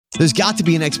There's got to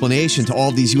be an explanation to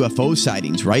all these UFO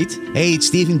sightings, right? Hey, it's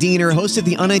Stephen Diener, host of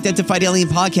the Unidentified Alien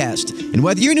Podcast. And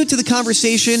whether you're new to the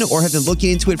conversation or have been looking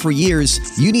into it for years,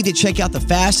 you need to check out the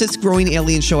fastest growing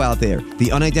alien show out there,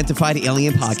 the Unidentified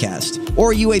Alien Podcast,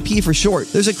 or UAP for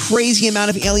short. There's a crazy amount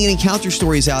of alien encounter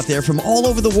stories out there from all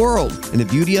over the world. And the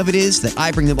beauty of it is that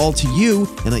I bring them all to you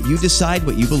and let you decide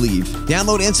what you believe.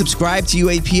 Download and subscribe to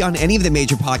UAP on any of the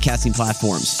major podcasting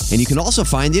platforms. And you can also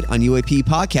find it on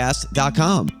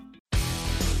UAPpodcast.com.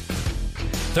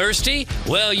 Thirsty?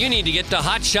 Well, you need to get to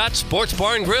Hot Shots Sports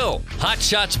Bar and Grill. Hot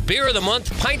Shots Beer of the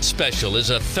Month Pint Special is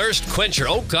a thirst quencher.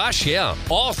 Oh gosh, yeah.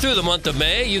 All through the month of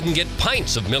May, you can get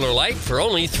pints of Miller Lite for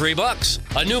only $3.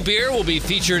 A new beer will be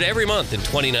featured every month in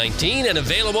 2019 and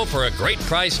available for a great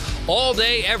price all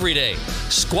day, every day.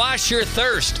 Squash your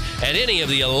thirst at any of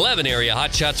the 11 area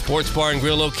Hot Shots Sports Bar and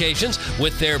Grill locations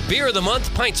with their Beer of the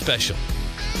Month Pint Special.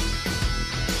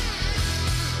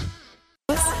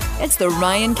 It's the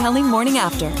Ryan Kelly Morning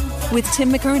After with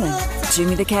Tim McKernan,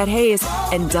 Jimmy the Cat Hayes,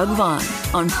 and Doug Vaughn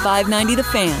on 590 The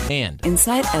Fan and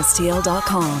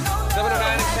InsideSTL.com.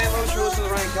 7:09 in St. Louis. You're listening to the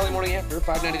Ryan Kelly Morning After,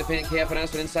 590 The Fan,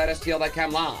 KFNS, and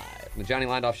InsideSTL.com live from the Johnny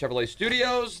Landoff Chevrolet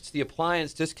Studios. It's the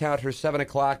Appliance Discounter 7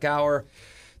 o'clock hour.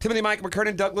 Timothy Mike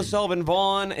McKernan, Douglas Sullivan,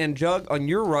 Vaughn, and Jug on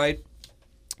your right.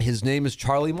 His name is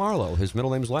Charlie Marlowe. His middle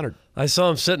name is Leonard. I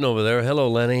saw him sitting over there. Hello,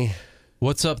 Lenny.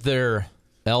 What's up there,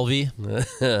 LV?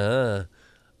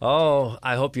 Oh,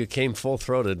 I hope you came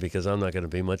full-throated because I'm not going to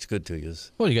be much good to you.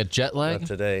 What, you got jet lag? Not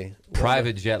today.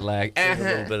 Private jet lag. A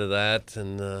little bit of that.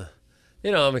 And,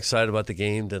 I'm excited about the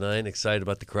game tonight. Excited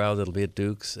about the crowd that'll be at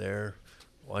Duke's there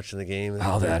watching the game.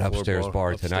 Oh, that upstairs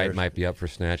bar tonight might be up for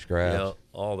snatch grabs. Yeah,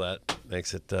 all that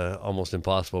makes it almost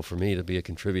impossible for me to be a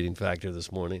contributing factor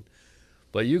this morning.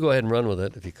 But you go ahead and run with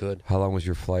it if you could. How long was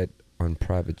your flight on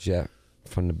private jet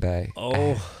from the Bay?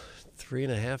 Oh,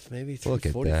 3.5, maybe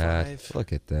 3:45. Look at that.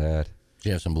 Look at that. Did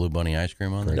you have some Blue Bunny ice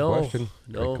cream on there? No,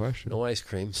 Great question. no ice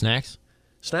cream. Snacks?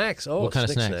 Snacks. Oh, what kind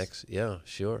of snacks? Yeah,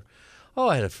 sure. Oh,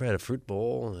 I had a fruit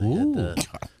bowl. And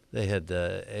they had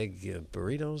egg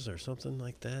burritos or something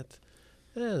like that.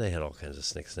 Yeah, they had all kinds of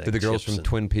snacks. Did the girls from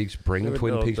Twin Peaks bring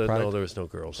Twin Peaks product? No, there was no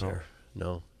girls there.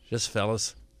 No, just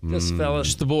fellas. Just fellas.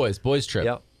 Just the boys. Boys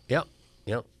trip. Yep.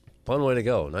 Fun way to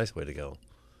go. Nice way to go.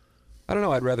 I don't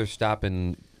know. I'd rather stop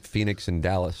in Phoenix and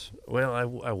Dallas. Well,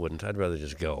 I wouldn't. I'd rather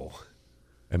just go.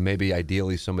 And maybe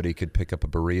ideally somebody could pick up a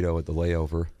burrito at the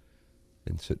layover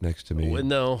and sit next to me. Well,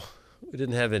 no, we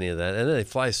didn't have any of that. And then they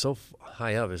fly so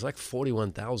high up. It's like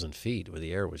 41,000 feet where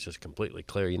the air was just completely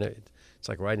clear. You know, it's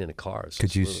like riding in a car.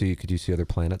 Could you see other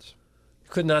planets?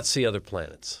 Could not see other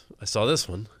planets. I saw this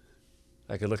one.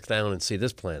 I could look down and see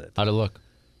this planet. How'd it look?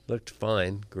 Looked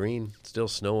fine. Green. Still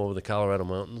snow over the Colorado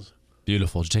mountains.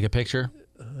 Beautiful. Did you take a picture?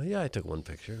 Yeah, I took one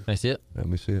picture. Can I see it? Let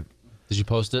me see it. Did you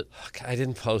post it? I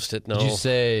didn't post it, no. Did you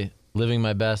say living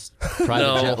my best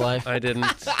private jet life? I didn't.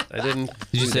 Did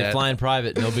you say flying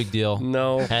private, no big deal?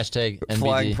 No. Hashtag NBD.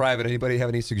 Flying private. Anybody have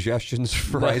any suggestions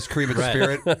for ice cream and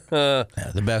Spirit? Yeah,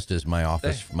 the best is my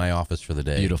office for the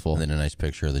day. Beautiful. And then a nice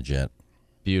picture of the jet.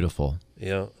 Beautiful.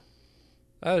 Yeah.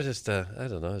 I was just, I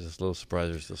don't know, I was just a little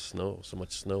surprised there's so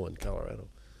much snow in Colorado.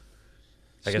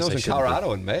 I guess Snow's in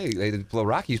Colorado in May. The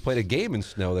Rockies played a game in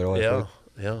snow there last week.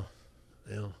 Yeah.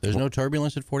 There's no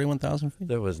turbulence at 41,000 feet?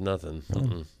 There was nothing.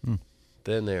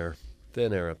 Thin air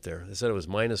up there. They said it was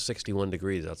minus 61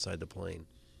 degrees outside the plane.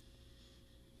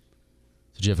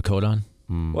 Did you have a coat on?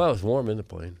 Well, it was warm in the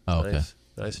plane. Oh, okay.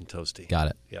 Nice and toasty. Got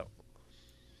it. Yep.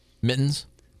 Mittens?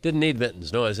 Didn't need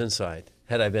mittens. No, I was inside.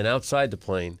 Had I been outside the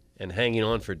plane and hanging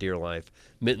on for dear life,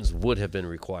 mittens would have been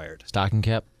required. Stocking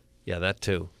cap? Yeah, that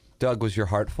too. Doug, was your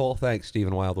heart full? Thanks,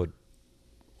 Stephen Wildwood.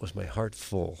 Was my heart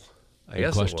full? I Good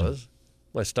guess question. it was.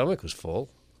 My stomach was full.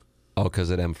 Oh,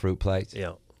 because of them fruit plates?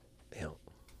 Yeah.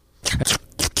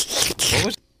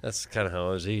 That's kind of how I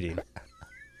was eating.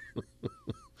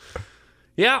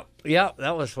 Yeah,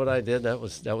 that was what I did. That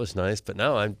was nice. But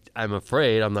now I'm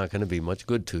afraid I'm not going to be much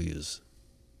good to yous.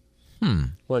 Why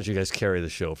don't you guys carry the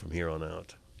show from here on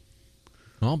out?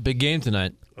 Well, big game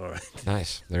tonight. All right.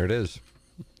 Nice. There it is.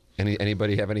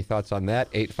 Anybody have any thoughts on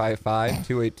that?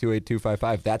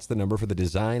 855-282-8255. That's the number for the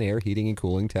Design Air Heating and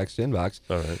Cooling text inbox.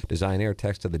 All right. Design Air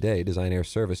text of the day,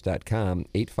 designairservice.com,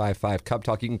 855 Cub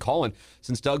Talk. You can call in.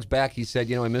 Since Doug's back, he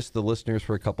said, I missed the listeners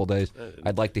for a couple days.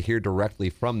 I'd like to hear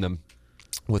directly from them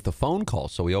with the phone call.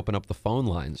 So we open up the phone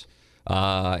lines.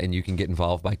 And you can get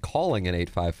involved by calling an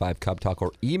 855 Cub Talk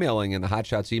or emailing in the Hot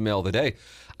Shots email of the day.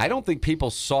 I don't think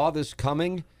people saw this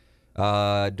coming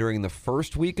during the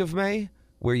first week of May,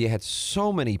 where you had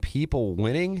so many people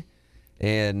winning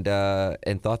and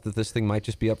thought that this thing might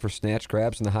just be up for snatch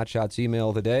grabs in the Hot Shots email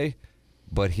of the day.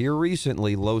 But here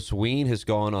recently, Los Wien has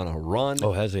gone on a run.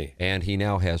 Oh, has he? And he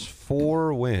now has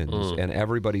 4 wins, and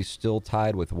everybody's still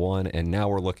tied with 1. And now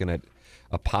we're looking at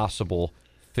a possible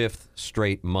 5th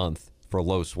straight month for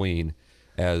Los Wien,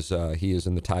 as he is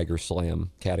in the Tiger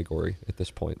Slam category at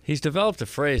this point. He's developed a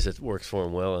phrase that works for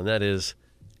him well, and that is,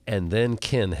 "And then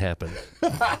can happen."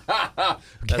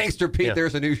 Gangster Pete, yeah.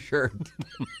 there's a new shirt.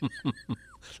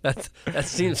 That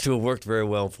seems to have worked very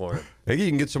well for him. I think you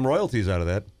can get some royalties out of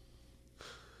that.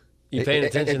 You paying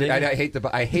attention? I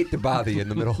hate to bother you in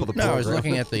the middle of the program. No, I was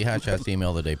looking at the Hot Shots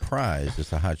email the day prize.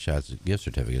 It's a Hot Shots gift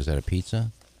certificate. Is that a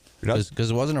pizza?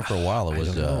 Because it wasn't for a while. It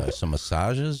was some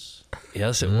massages.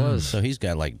 Yes, it was. So he's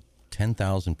got like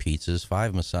 10,000 pizzas,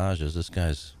 5 massages. This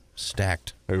guy's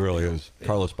stacked. It really is.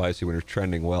 Carlos Bicey winner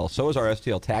trending well. So is our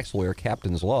STL tax lawyer,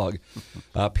 Captain's Log.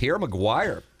 Pierre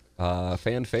McGuire,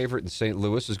 fan favorite in St.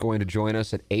 Louis, is going to join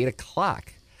us at 8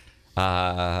 o'clock.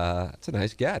 That's a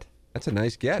nice get. That's a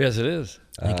nice get. Yes, it is.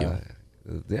 Thank you.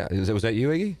 Yeah, was that you,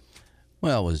 Iggy?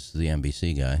 Well, it was the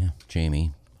NBC guy.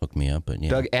 Jamie hooked me up. But yeah.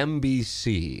 Doug,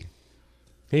 NBC.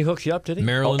 He hooked you up, did he?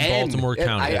 Maryland, Baltimore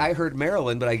County. I heard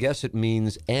Maryland, but I guess it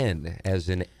means N, as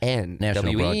in N.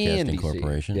 National Broadcasting WNBC.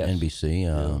 Corporation, Yes.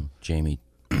 NBC. Jamie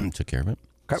took care of it.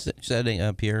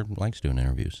 Said Pierre likes doing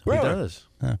interviews. He does.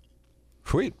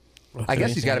 Sweet. I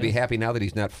guess he's got to be happy now that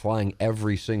he's not flying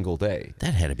every single day.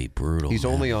 That had to be brutal. He's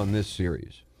man. only on this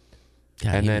series.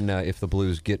 God, And then if the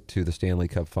Blues get to the Stanley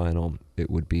Cup final, it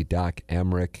would be Doc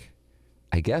Emmerich,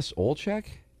 I guess Olczyk?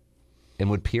 And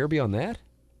would Pierre be on that?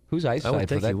 Who's eyesight I would for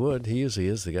think that? he would. He usually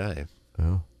is the guy.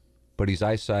 Oh. But he's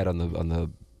eyesight on the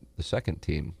second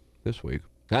team this week.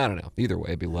 I don't know. Either way,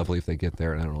 it'd be lovely if they get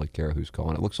there, and I don't really care who's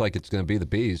calling. It looks like it's going to be the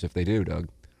Bees if they do, Doug.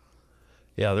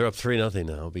 Yeah, they're up 3-0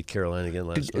 now. Beat Carolina again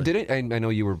last night. Did it? I know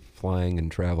you were flying and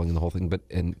traveling and the whole thing,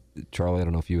 and Charlie, I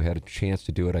don't know if you had a chance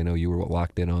to do it. I know you were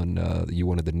locked in on you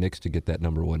wanted the Knicks to get that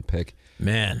 #1 pick.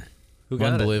 Man, Who got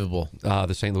it? unbelievable.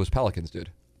 The St. Louis Pelicans did.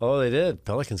 Oh, they did.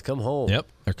 Pelicans come home. Yep,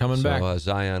 they're coming back. So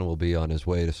Zion will be on his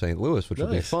way to St. Louis, which will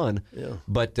be Nice. fun. Yeah.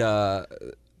 But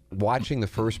watching the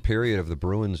first period of the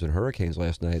Bruins and Hurricanes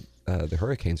last night, the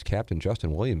Hurricanes captain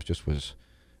Justin Williams just was,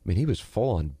 he was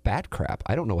full on bat crap.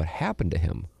 I don't know what happened to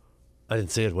him. I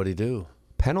didn't see it. What'd he do?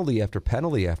 Penalty after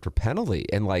penalty after penalty,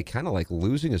 and kind of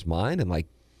losing his mind and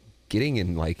getting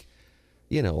in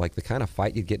the kind of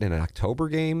fight you'd get in an October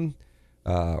game.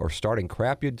 Or starting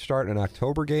crap you'd start in an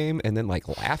October game, and then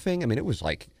laughing. It was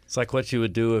It's like what you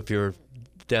would do if you're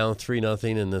down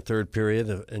 3-0 in the third period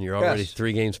and you're already Yes.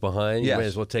 3 games behind. You Yes. may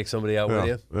as well take somebody out with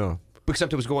you. Yeah.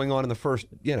 Except it was going on in the first,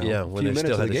 when few they minutes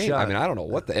still of had the a game. shot. I don't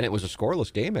know and it was a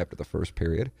scoreless game after the first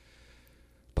period.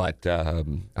 But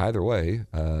either way,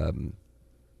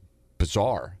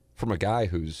 bizarre from a guy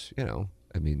who's,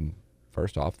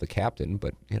 first off the captain,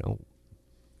 but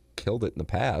killed it in the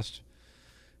past.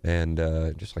 And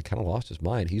just kind of lost his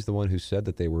mind. He's the one who said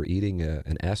that they were eating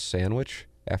an S sandwich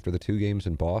after the 2 games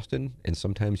in Boston, and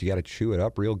sometimes you got to chew it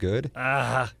up real good.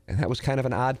 And that was kind of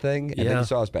an odd thing. And then Yeah. you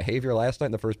saw his behavior last night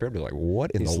in the first period. You're like,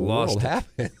 what in He's the lost world it.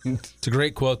 happened? It's a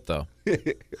great quote, though.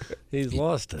 He's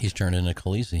lost it. He's turned into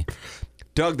Khaleesi.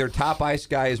 Doug, their top ice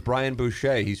guy is Brian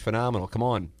Boucher. He's phenomenal. Come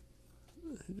on.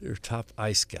 Their top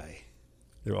ice guy.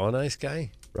 Their on ice guy?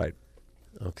 Right.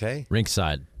 Okay.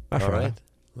 Rinkside. All right.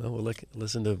 Well, we'll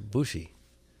listen to Bushy,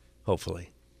 hopefully.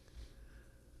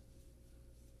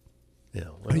 Yeah.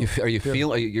 Well, Are you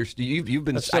feeling? You've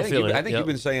been. I'm still feeling it, I think yep. you've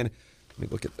been saying. Let me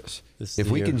look at this. This is If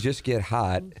the we year. can just get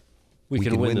hot, we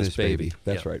can win this baby.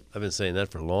 That's Yeah. right. I've been saying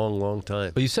that for a long, long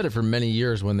time. But you said it for many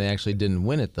years when they actually didn't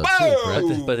win it, though, too,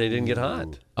 correct? But they didn't get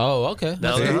hot. Oh, okay.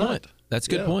 Now That's a they're good hot. point. That's a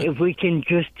good Yeah. point. If we can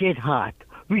just get hot,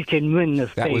 we can win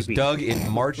this That baby. was Doug in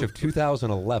March of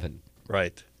 2011.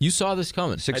 Right. You saw this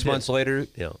coming. 6 I did. months later,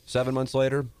 Yeah. 7 months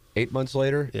later, 8 months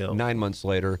later, Yeah. 9 months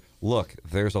later. Look,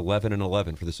 there's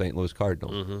 11-11 for the St. Louis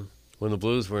Cardinals. When the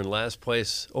Blues were in last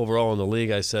place overall in the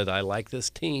league, I said, I like this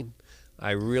team.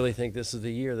 I really think this is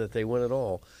the year that they win it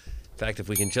all. In fact, if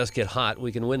we can just get hot,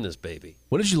 we can win this baby.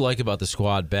 What did you like about the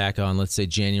squad back on, let's say,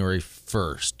 January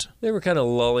 1st? They were kind of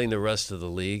lulling the rest of the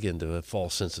league into a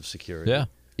false sense of security. Yeah.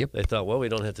 Yep. They thought, well, we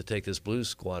don't have to take this Blues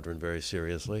squadron very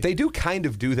seriously. They do kind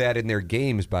of do that in their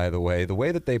games, by the way. The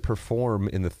way that they perform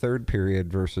in the third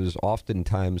period versus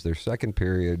oftentimes their second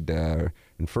period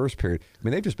and first period.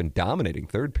 They've just been dominating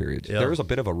third periods. Yeah. There's a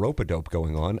bit of a rope-a-dope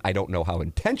going on. I don't know how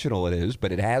intentional it is,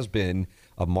 but it has been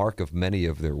a mark of many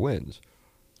of their wins.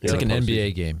 It's in like the an postseason.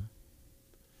 NBA game.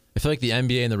 I feel like the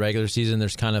NBA in the regular season,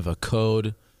 there's kind of a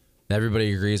code that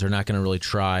everybody agrees they're not going to really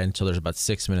try until there's about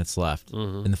 6 minutes left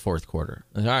in the fourth quarter.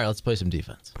 Like, all right, let's play some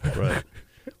defense. Right.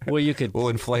 Well, you could. We'll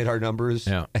inflate our numbers.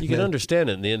 Yeah. You can understand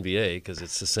it in the NBA because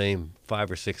it's the same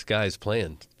 5 or 6 guys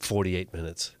playing 48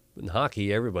 minutes. In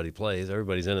hockey, everybody plays.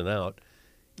 Everybody's in and out.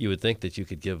 You would think that you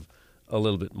could give a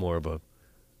little bit more of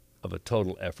a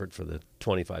total effort for the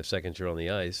 25 seconds you're on the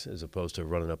ice as opposed to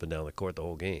running up and down the court the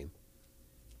whole game.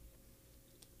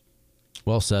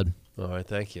 Well said. All right,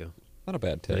 thank you. Not a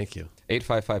bad tip. Thank you.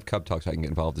 855 Cub Talk so I can get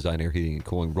involved. Design Air Heating and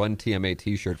Cooling. Run TMA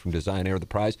T-shirt from Design Air. The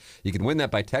prize. You can win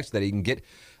that by text. That you can get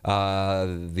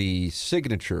the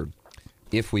signature.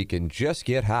 If we can just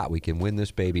get hot, we can win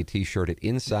this baby T-shirt at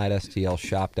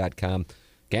InsideSTLShop.com.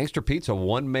 Gangster Pete's a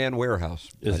one-man warehouse.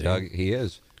 Is he? Doug, he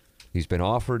is. He's been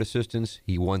offered assistance.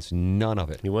 He wants none of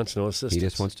it. He wants no assistance. He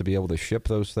just wants to be able to ship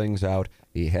those things out.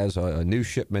 He has a new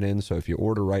shipment in, so if you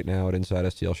order right now at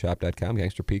InsideSTLShop.com,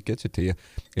 Gangster Pete gets it to you.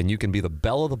 And you can be the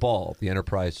belle of the ball at the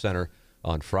Enterprise Center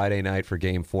on Friday night for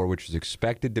Game 4, which is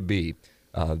expected to be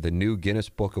the new Guinness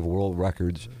Book of World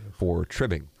Records for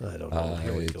tribbing. I don't know.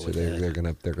 Here we go So with they're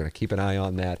that. gonna keep an eye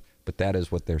on that, but that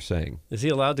is what they're saying. Is he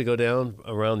allowed to go down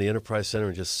around the Enterprise Center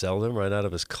and just sell them right out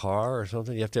of his car or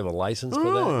something? You have to have a license for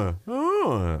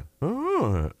that?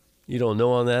 You don't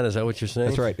know on that? Is that what you're saying?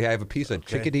 That's right. Yeah, I have a piece of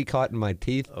chickadee caught in my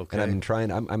teeth, Okay. and I've been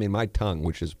trying. I mean, my tongue,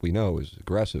 which is we know is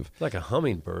aggressive. It's like a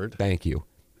hummingbird. Thank you.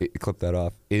 Clip that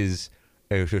off. I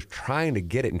was just trying to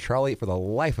get it, and Charlie, for the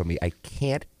life of me, I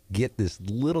can't get this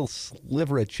little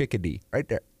sliver of chickadee right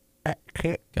there. I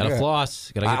can't. Gotta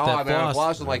floss. Gotta get that I'm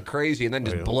floss. flossing like crazy, and then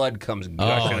just blood comes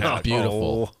gushing Oh, out. it's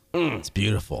beautiful. It's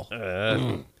beautiful.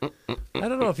 I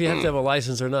don't know if you have to have a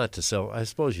license or not to sell. I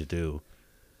suppose you do.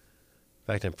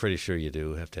 In fact, I'm pretty sure you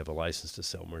do have to have a license to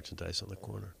sell merchandise on the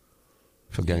corner.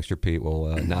 So Gangster Pete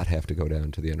will not have to go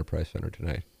down to the Enterprise Center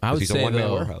tonight. I would He's say, a one-man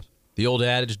though, warehouse. the old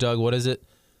adage, Doug, what is it?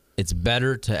 It's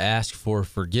better to ask for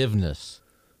forgiveness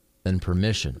than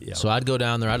permission. Yeah. So I'd go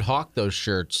down there, I'd hawk those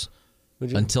shirts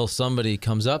Would you? until somebody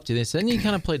comes up to you. They say, you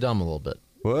kind of play dumb a little bit.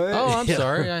 What? Oh, I'm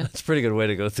sorry. That's a pretty good way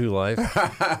to go through life.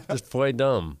 Just play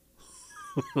dumb.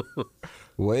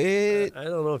 Wait. I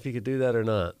don't know if you could do that or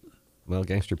not. Well,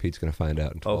 Gangster Pete's going to find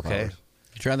out in 12 Okay. hours.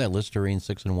 You try that Listerine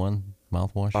 6-in-1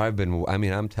 mouthwash?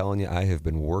 I'm telling you, I have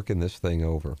been working this thing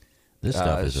over. This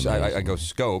stuff is amazing. I go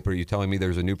scope. Are you telling me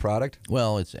there's a new product?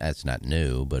 Well, it's not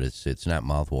new, but it's not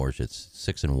mouthwash. It's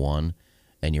 6-in-1,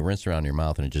 and you rinse around your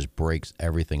mouth, and it just breaks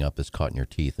everything up that's caught in your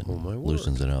teeth and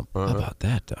loosens it up. How about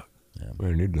that, Doug?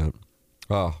 I need that.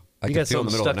 Oh, I You can got feel in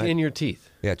the something middle stuck of the night. in your teeth.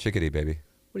 Yeah, chickadee, baby.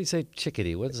 What do you say,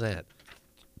 chickadee? What's that?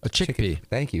 A chickpea.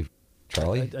 Thank you,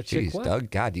 Charlie. A chick Jeez, what?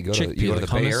 Doug. God, you go Chickpea, to the like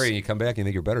Bay hummus? Area and you come back and you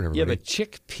think you're better than You have everybody. a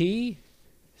chickpea?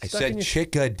 I stuck in said your-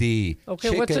 chickadee.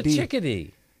 Okay, what's a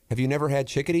chickadee? Have you never had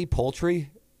chickadee poultry?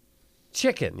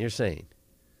 Chicken, you're saying.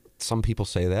 Some people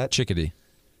say that. Chickadee.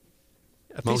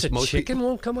 A piece of chicken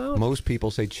won't come out? Most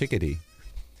people say chickadee.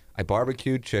 I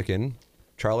barbecued chicken.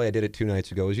 Charlie, I did it 2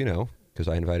 nights ago, as you know, because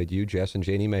I invited you, Jess, and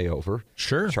Janie May over.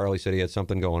 Sure. Charlie said he had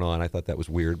something going on. I thought that was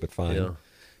weird, but fine. Yeah.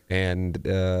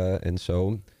 And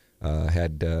so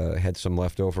had some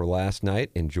leftover last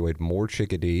night. Enjoyed more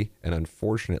chickadee, and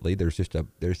unfortunately, there's just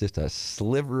a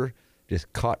sliver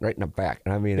just caught right in the back.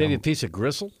 I mean, Maybe a piece of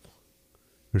gristle?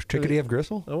 does chickadee have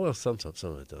gristle? Oh, well, some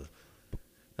of it does.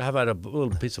 How about a little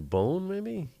piece of bone,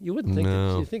 maybe? You wouldn't think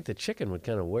No. you think the chicken would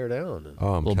kind of wear down.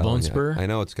 Oh, I'm Little telling bone you. spur? I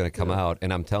know it's going to come out,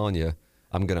 and I'm telling you,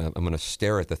 I'm gonna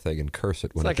stare at the thing and curse it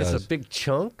It's when like it does. it's a big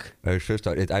chunk. It's just,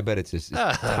 I bet it's as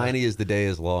tiny as the day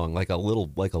is long, like a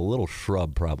little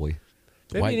shrub, probably.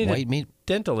 Maybe you need White a meat?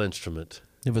 dental instrument.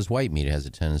 If it's white meat, it has a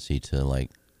tendency to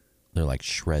they're like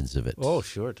shreds of it. Oh,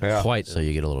 sure. it does. Yeah. White. So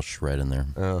you get a little shred in there.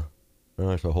 Oh,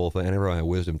 that's the whole thing. I never had my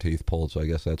wisdom teeth pulled, so I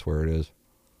guess that's where it is.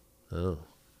 Oh.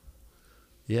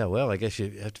 Yeah, well, I guess you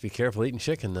have to be careful eating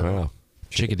chicken now. Wow.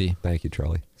 Chickadee. Thank you,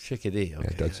 Charlie. Chickadee. Okay.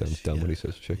 Yeah, Doug sounds dumb when he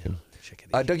says chicken.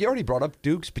 Chickadee. Doug, you already brought up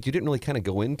Dukes, but you didn't really kind of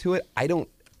go into it. I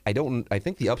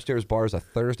think the upstairs bar is a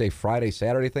Thursday, Friday,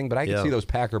 Saturday thing, but I can Yeah. see those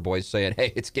Packer boys saying,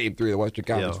 "Hey, it's Game 3 of the Western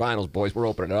Conference Yeah. Finals, boys. We're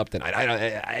opening it up tonight."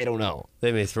 I don't know.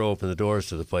 They may throw open the doors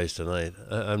to the place tonight.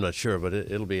 I'm not sure, but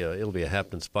it'll be a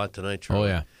happening spot tonight, Charlie.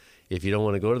 Oh, yeah. If you don't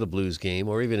want to go to the Blues game,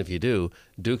 or even if you do,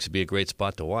 Duke's would be a great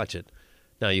spot to watch it.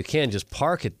 Now you can just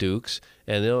park at Duke's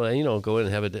and they'll go in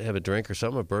and have a drink or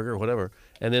something, a burger, whatever,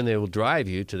 and then they will drive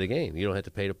you to the game. You don't have to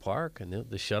pay to park, and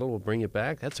the shuttle will bring you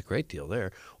back. That's a great deal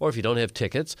there. Or if you don't have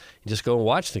tickets, you just go and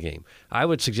watch the game. I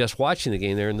would suggest watching the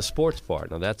game there in the sports bar.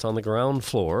 Now that's on the ground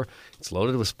floor. It's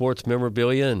loaded with sports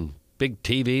memorabilia and big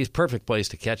TVs, perfect place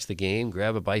to catch the game,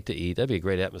 grab a bite to eat. That'd be a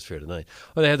great atmosphere tonight.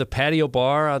 Or they have the patio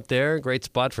bar out there, great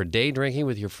spot for day drinking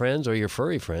with your friends or your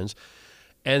furry friends.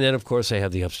 And then, of course, they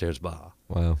have the upstairs bar.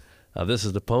 Wow. This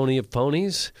is the Pony of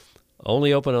Ponies,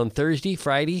 only open on Thursday,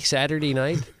 Friday, Saturday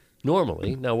night.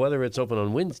 normally. Now, whether it's open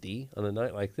on Wednesday on a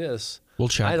night like this, We'll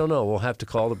check. I don't know. We'll have to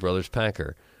call the Brothers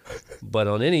Packer. But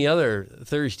on any other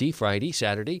Thursday, Friday,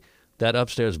 Saturday, that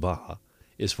upstairs bar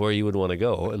is where you would want to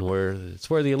go, and it's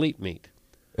where the elite meet.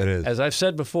 It is. As I've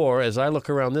said before, as I look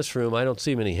around this room, I don't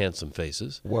see many handsome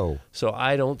faces. Whoa. So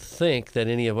I don't think that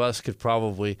any of us could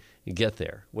probably get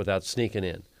there without sneaking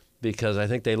in, because I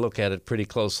think they look at it pretty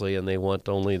closely and they want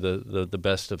only the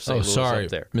best of St. Louis sorry,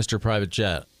 up there. Mr. Private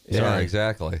Jet. Yeah, Sorry.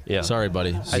 exactly. Yeah. Sorry,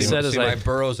 buddy. I said as my I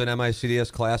Burroughs and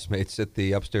MICDS classmates at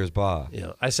the upstairs bar.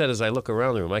 Yeah, I said as I look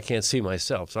around the room, I can't see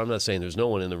myself. So I'm not saying there's no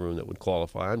one in the room that would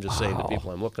qualify. I'm just saying the people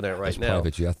I'm looking at right This now.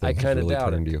 private jet thing I has kind of really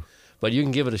doubt turned it. you. But you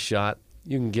can give it a shot.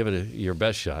 You can give it your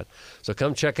best shot. So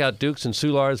come check out Dukes and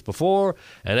Soulards before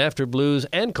and after Blues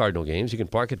and Cardinal games. You can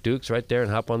park at Dukes right there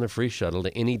and hop on the free shuttle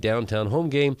to any downtown home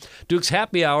game. Dukes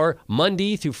Happy Hour,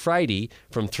 Monday through Friday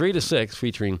from 3 to 6,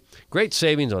 featuring great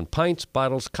savings on pints,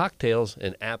 bottles, cocktails,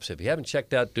 and apps. If you haven't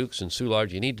checked out Dukes and Soulards,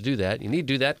 you need to do that. You need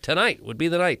to do that tonight would be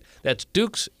the night. That's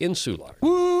Dukes in Soulard.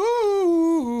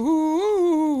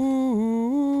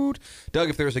 Doug,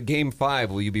 if there's a Game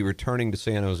 5, will you be returning to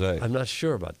San Jose? I'm not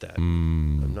sure about that.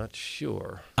 I'm not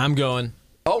sure. I'm going.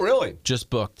 Oh, really? Just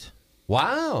booked.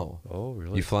 Wow. Oh,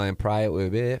 really? You flying private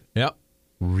with it? Yep.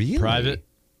 Really? Private.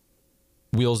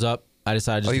 Wheels up. I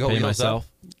decided just you to go pay wheels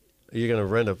myself. You're going to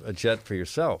rent a jet for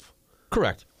yourself.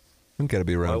 Correct. I'm going to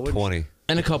be around wouldn't 20.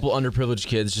 And a couple underprivileged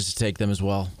kids just to take them as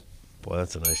well. Boy,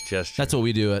 that's a nice gesture. That's what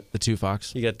we do at the Two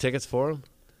Fox. You got tickets for them?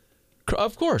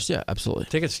 Of course, yeah, absolutely.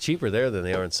 Tickets cheaper there than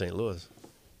they are in St. Louis.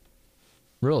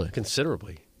 Really?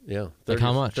 Considerably. Yeah. Like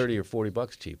how much? 30 or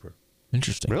 $40 cheaper.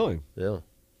 Interesting. Really? Yeah.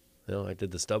 Yeah, I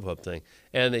did the StubHub thing.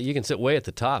 And you can sit way at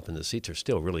the top, and the seats are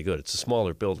still really good. It's a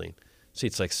smaller building.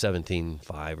 Seats like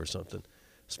 17.5 or something.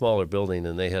 Smaller building,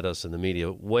 and they had us in the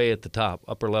media way at the top,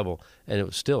 upper level, and it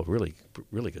was still really,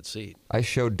 really good seat. I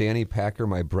showed Danny Packer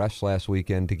my breasts last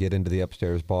weekend to get into the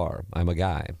upstairs bar. I'm a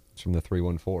guy. It's from the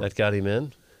 314. That got him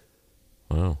in?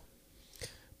 Wow.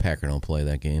 Packer don't play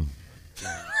that game.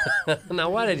 Now,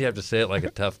 why did you have to say it like a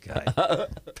tough guy?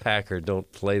 Packer don't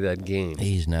play that game.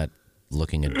 He's not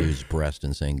looking at dude's breast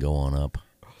and saying, go on up.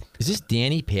 Is this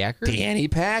Danny Packer? Danny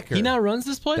Packer. He now runs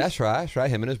this place? That's right. That's right.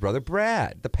 Him and his brother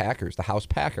Brad, the Packers, the house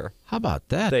Packer. How about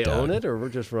that? They Doug? own it, or we're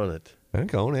just run it? I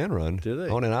think own and run. Do they?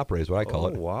 Own and operate is what I call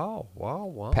it. Wow, wow,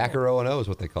 wow. Packer O&O is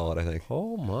what they call it, I think.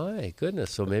 Oh, my goodness.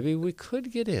 So maybe we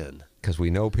could get in. Because we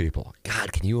know people.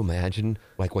 God, can you imagine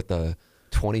like what the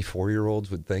 24-year-olds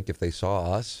would think if they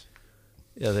saw us?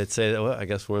 Yeah, they'd say, well, I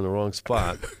guess we're in the wrong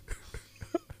spot.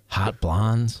 Hot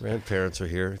blondes. Grandparents are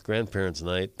here. Grandparents'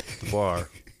 night at the bar.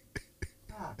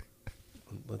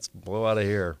 Let's blow out of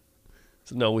here.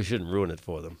 So, no, we shouldn't ruin it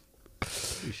for them.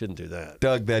 We shouldn't do that.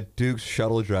 Doug, that Duke's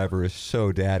shuttle driver is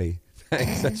so daddy.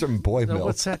 Thanks. That's from Boy Now, Milk.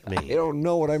 what's that mean? I don't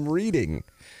know what I'm reading.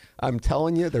 I'm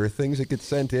telling you, there are things that get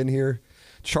sent in here.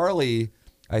 Charlie,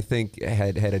 I think,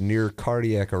 had a near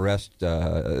cardiac arrest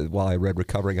while I read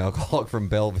Recovering Alcoholic from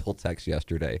Belleville text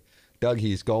yesterday. Doug,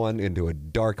 he's going into a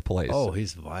dark place. Oh,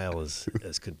 he's vile as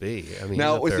could be. I mean,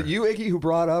 now, he's up was there. it you, Iggy, who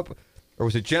brought up, or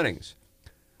was it Jennings?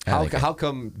 How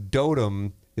come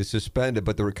Dotem is suspended,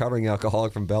 but the Recovering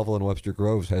Alcoholic from Belleville and Webster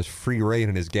Groves has free reign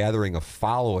and is gathering a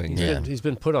following? He's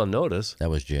been put on notice.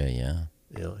 That was Jay, yeah.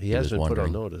 You know, he has was been put on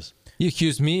wondering. notice. You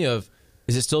accused me of,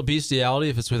 is it still bestiality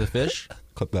if it's with a fish?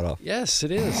 Clip that off. Yes, it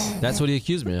is. That's what he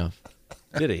accused me of.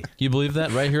 Did he? You believe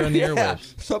that right here on the Yeah,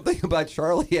 airwaves? something about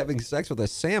Charlie having sex with a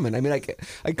salmon. I mean,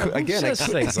 Who says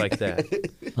things like that?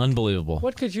 Unbelievable.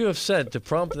 What could you have said to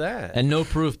prompt that? And no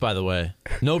proof, by the way.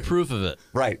 No proof of it.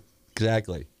 Right,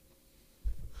 exactly.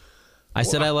 I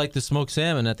said I like the smoked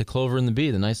salmon at the Clover and the Bee,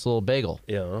 the nice little bagel.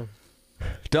 Yeah.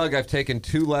 Doug, I've taken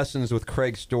 2 lessons with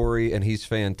Craig Story, and he's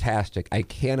fantastic. I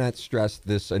cannot stress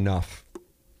this enough.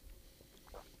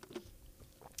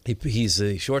 He's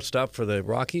a shortstop for the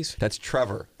Rockies? That's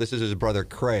Trevor. This is his brother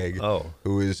Craig, Oh.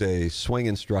 who is a swing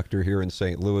instructor here in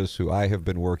St. Louis, who I have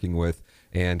been working with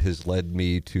and has led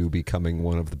me to becoming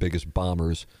one of the biggest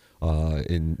bombers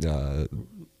in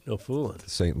No fooling. the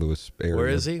St. Louis area. Where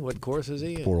is he? What course is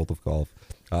he? World of Golf.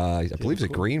 I believe he's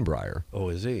at Greenbrier, Oh,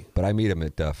 is he? but I meet him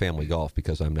at Family Golf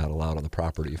because I'm not allowed on the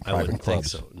property of I private wouldn't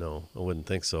clubs. think so. No, I wouldn't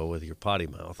think so with your potty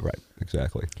mouth. Right,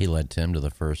 exactly. He led Tim to the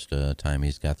first time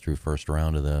he's got through first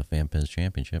round of the FanPins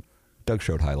Championship. Doug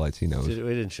showed highlights. He knows. We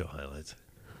didn't show highlights.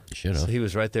 You should So have. he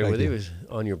was right there Thank with you. you. He was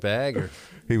on your bag, or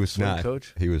He was swim not.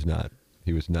 coach? He was not.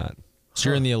 He was not. So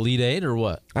you're in the Elite Eight or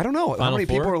what? I don't know. How Final many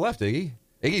Four? people are left, Iggy?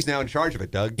 Iggy's now in charge of it,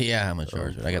 Doug. Yeah, I'm in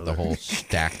charge of it. I got the whole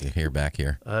stack here back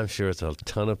here. I'm sure it's a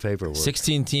ton of paperwork.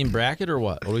 16-team bracket or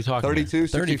what? What are we talking 32, about?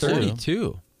 62.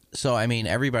 32. So, I mean,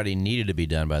 everybody needed to be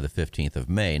done by the 15th of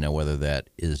May. Now, whether that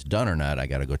is done or not, I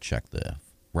got to go check the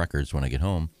records when I get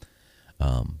home.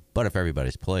 But if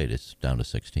everybody's played, it's down to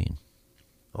 16.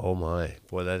 Oh, my.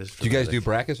 Boy, that is Do you guys do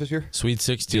brackets this year? Sweet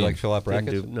 16. Do you like fill out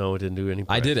brackets? No, I didn't do any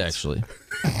I did, brackets. actually.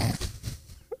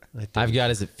 I've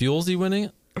got, is it Fuelsy winning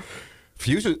it?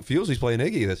 Fuselsy's playing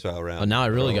Iggy this round. Oh, now I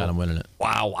really got him winning it.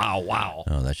 Wow.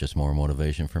 Oh, that's just more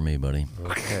motivation for me, buddy.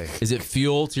 Okay. Is it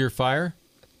fuel to your fire?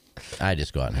 I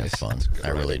just go out and have fun. I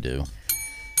really do.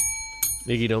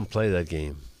 Iggy, don't play that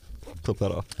game. Flip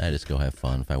that off. I just go have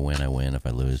fun. If I win, I win. If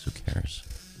I lose, who cares?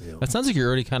 That sounds like you're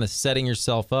already kind of setting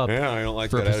yourself up I don't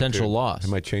like for a that potential attitude. loss. I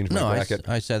might change my No, bracket.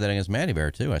 I said that against Matty Bear,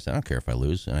 too. I said, I don't care if I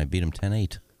lose. And I beat him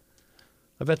 10-8.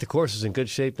 I bet the course is in good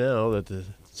shape now that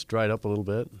it's dried up a little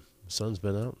bit. The sun's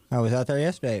been out. I was out there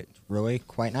yesterday. It's really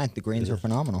quite nice. The greens are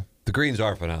phenomenal. The greens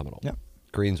are phenomenal. Yep.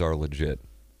 Greens are legit.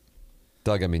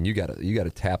 Doug, I mean, you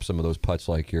gotta tap some of those putts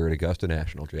like you're at Augusta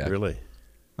National, Jack. Really?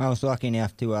 I was lucky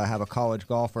enough to have a college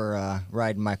golfer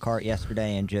ride my cart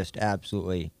yesterday and just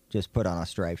absolutely just put on a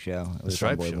stripe show. It was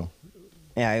stripe unbelievable.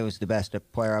 Yeah, he was the best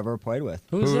player I've ever played with.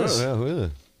 Who's this? Who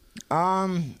is it?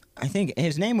 I think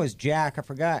his name was Jack. I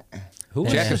forgot.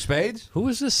 Jack of Spades? Who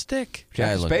is this stick?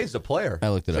 Jack of looked- Spades, the player. I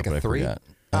looked it It's up, like but a I 3.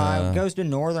 forgot. Goes to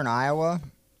Northern Iowa.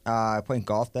 Playing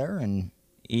golf there, and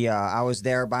I was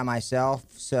there by myself.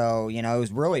 So it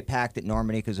was really packed at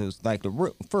Normandy because it was like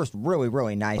the first really,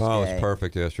 really nice day. Oh, it was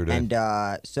perfect yesterday. And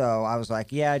so I was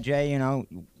like, yeah, Jay,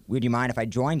 would you mind if I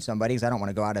joined somebody? Because I don't want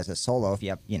to go out as a solo if you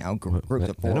have, groups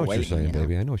of 4 I know what you're waiting, saying,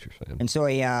 baby. I know what you're saying. And so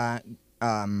he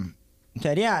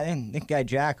said, yeah, then this guy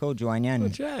Jack will join you. And Oh,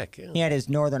 Jack. Yeah. he had his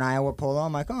Northern Iowa polo.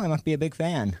 I'm like, oh, I must be a big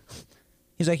fan.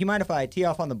 He's like, you mind if I tee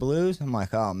off on the blues? I'm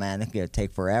like, oh, man, this is going to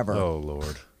take forever. Oh,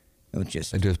 Lord. It was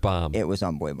just... I just bombed. It was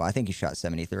unbelievable. I think he shot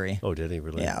 73. Oh, did he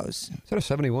really? Yeah, it was... Is that a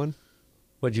 71?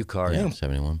 What'd you card? Yeah,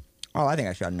 71. Oh, I think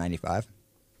I shot a 95.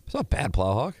 It's not bad,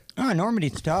 Plowhawk. Oh,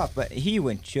 Normandy's tough, but he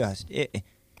went just... Is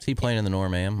he playing in the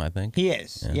Norm Am, I think? He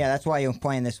is. Yeah. Yeah, that's why he was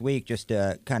playing this week, just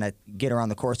to kind of get around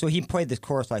the course. So he played this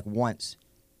course like once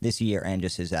this year, and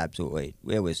just is absolutely...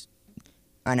 It was...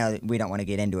 I know that we don't want to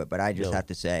get into it, but I just have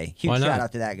to say, huge Why not? shout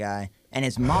out to that guy. And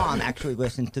his mom actually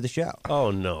listened to the show.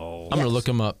 Oh, no. I'm going to look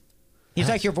him up. He's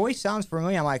like, your voice sounds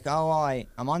familiar. I'm like, oh, well,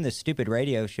 I'm on this stupid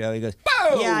radio show. He goes,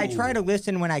 yeah, I try to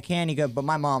listen when I can. He goes, but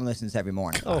my mom listens every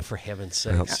morning. Oh, for heaven's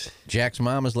sakes. Jack's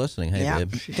mom is listening. Hey, Yeah.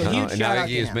 babe. So huge And shout now out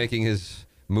Iggy to is him. making his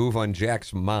move on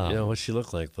Jack's mom. You know, what's she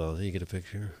look like, though? Did you get a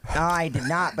picture? I did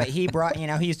not, but he brought,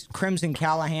 he's Crimson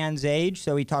Callahan's age,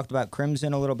 so he talked about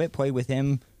Crimson a little bit, played with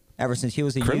him ever since he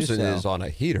was a Crimson youth. is on a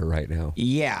heater right now.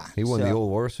 Yeah. He won so- the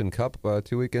Old Orson Cup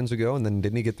 2 weekends ago, and then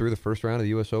didn't he get through the first round of the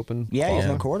U.S. Open? Yeah, he's in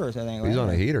Also? the quarters, I think. He's on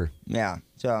a later. heater. Yeah.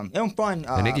 So it was fun.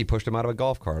 And Iggy pushed him out of a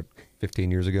golf cart 15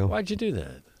 years ago. Why'd you do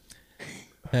that?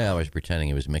 Yeah, I was pretending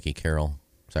he was Mickey Carroll.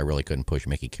 So I really couldn't push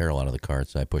Mickey Carroll out of the cart,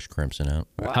 so I pushed Crimson out.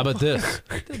 How about this?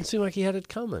 It didn't seem like he had it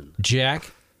coming. Jack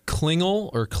Klingel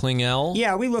or Klingel,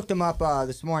 Yeah, we looked him up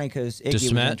this morning because Iggy was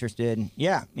DeSmet? interested.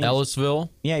 Yeah. Ellisville,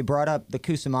 Yeah, he brought up the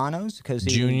Cusamanos because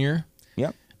Junior.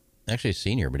 Yep. Actually, a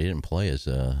senior, but he didn't play his,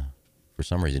 for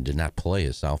some reason, did not play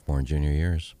his sophomore and junior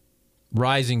years.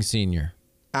 Rising Senior.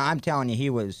 I'm telling you, he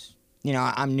was.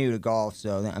 I'm new to golf,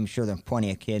 so I'm sure there are plenty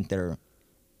of kids that are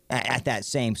at that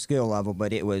same skill level.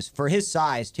 But it was for his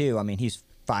size too. I mean, he's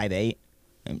 5'8".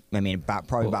 I mean,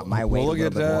 probably about my weight. Well, look a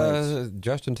at little bit more.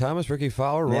 Justin Thomas, Ricky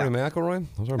Fowler, Rory Yeah. McIlroy.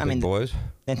 Those are I big mean, boys.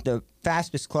 That's the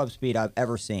fastest club speed I've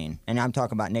ever seen, and I'm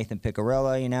talking about Nathan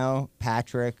Picarella,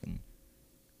 Patrick.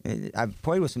 And I've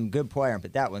played with some good players,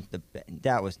 but that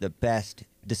was the best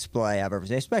display I've ever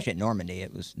seen, especially at Normandy.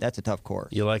 That's a tough course.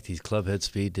 You like these club head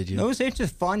speed, did you? It's just a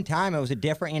fun time. It was a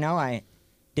different, I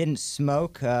didn't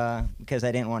smoke because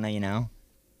I didn't want to,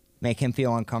 make him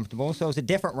feel uncomfortable. So it was a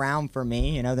different round for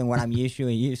me, than what I'm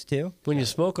usually used to. When you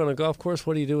smoke on a golf course,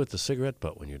 what do you do with the cigarette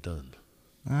butt when you're done?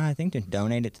 I think just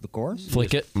donate it to the course.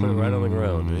 Flick it. Put it right on the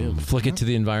ground, do you? Flick it to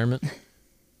the environment.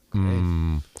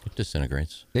 It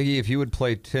disintegrates. Iggy, if you would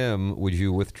play Tim, would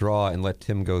you withdraw and let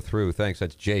Tim go through? Thanks.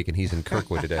 That's Jake, and he's in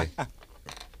Kirkwood today.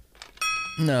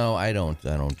 No, I don't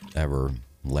ever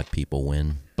let people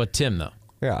win. But Tim, though.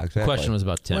 Yeah, exactly. Question was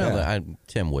about Tim. Well,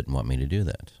 Tim wouldn't want me to do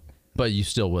that. But you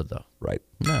still would, though. Right.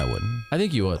 No, I wouldn't. I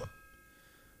think you would.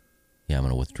 Yeah, I'm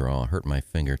going to withdraw. Hurt my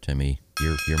finger, Timmy.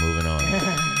 You're moving on.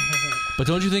 But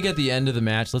don't you think at the end of the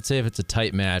match, let's say if it's a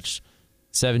tight match,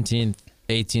 17th,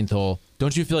 18th hole,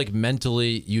 don't you feel like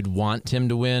mentally you'd want Tim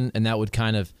to win, and that would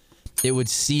it would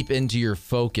seep into your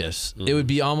focus? It would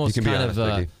be almost You can be kind honest, of,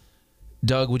 Iggy.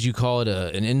 Doug, would you call it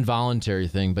an involuntary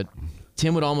thing? But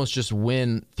Tim would almost just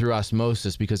win through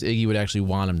osmosis because Iggy would actually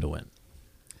want him to win.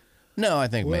 No, I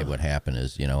think maybe what happened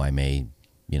is, he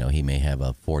may have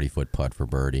a 40-foot putt for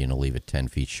birdie and he'll leave it 10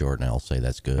 feet short, and I'll say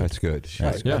that's good. That's good.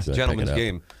 That's That's good. a gentleman's Pick it up.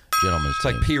 game. Gentleman's It's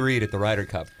like game. P. Reed at the Ryder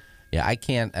Cup. Yeah, I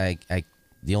can't.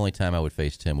 The only time I would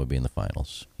face Tim would be in the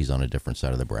finals. He's on a different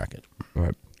side of the bracket. All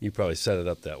right. You probably set it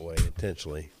up that way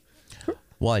intentionally.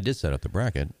 Well, I did set up the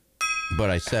bracket, but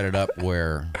I set it up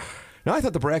where No, I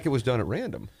thought the bracket was done at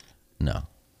random. no.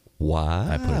 Wow.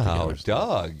 I put it together.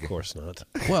 Doug. Of course not.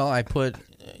 Well, I put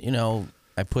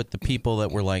the people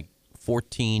that were like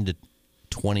 14 to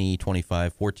 20,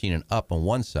 25, 14 and up on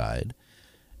one side,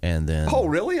 and then Oh,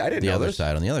 really? I didn't the know other this.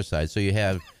 side on the other side. So you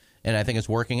have, and I think it's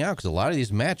working out because a lot of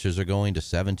these matches are going to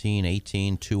 17,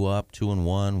 18, 2 up, 2 and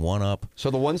 1 up.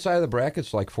 So the one side of the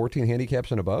bracket's like 14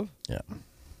 handicaps and above? Yeah.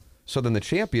 So then the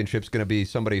championship's going to be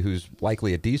somebody who's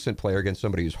likely a decent player against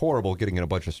somebody who's horrible getting in a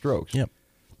bunch of strokes. Yep.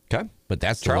 Okay. But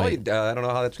that's the Charlie, way- I don't know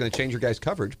how that's going to change your guys'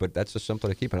 coverage, but that's just something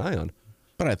to keep an eye on.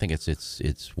 But I think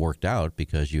it's worked out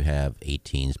because you have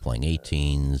 18s playing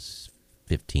 18s,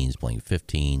 15s playing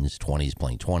 15s, 20s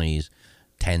playing 20s,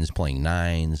 10s playing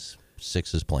 9s,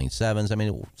 6s playing 7s. I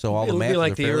mean, so all the matches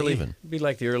are fairly even. It'd be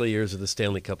like the early years of the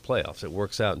Stanley Cup playoffs. It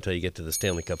works out until you get to the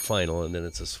Stanley Cup final, and then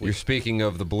it's a You're sweep. speaking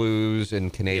of the Blues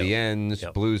and Canadiens,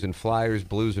 Yep. Blues and Flyers,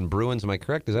 Blues and Bruins. Am I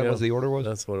correct? Is that Yeah, what the order was?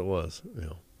 That's what it was. Yeah.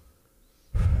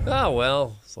 Oh,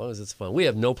 well, as long as it's fun. We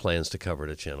have no plans to cover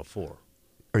it at Channel 4.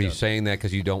 Are you saying that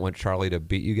because you don't want Charlie to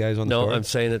beat you guys on the No, story? I'm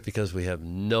saying it because we have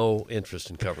no interest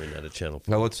in covering that at Channel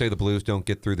 4. Now, let's say the Blues don't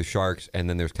get through the Sharks, and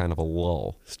then there's kind of a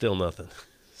lull. Still nothing.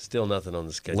 Still nothing on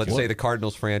the schedule. Let's say the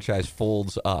Cardinals franchise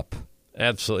folds up.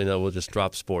 Absolutely no. We'll just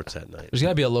drop sports that night. There's got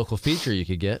to be a local feature you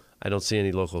could get. I don't see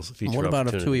any local feature What about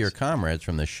if two of your opportunities. comrades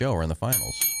from this show are in the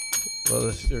finals?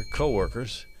 Well, they're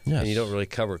coworkers. Yes. And you don't really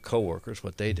cover coworkers,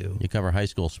 what they do. You cover high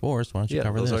school sports. Why don't you Yeah,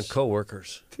 cover those this? aren't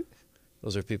coworkers.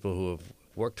 Those are people who have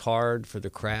worked hard for their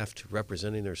craft,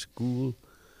 representing their school.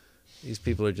 These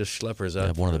people are just schleppers You out.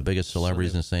 have one of for the biggest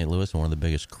celebrities in St. Louis and one of the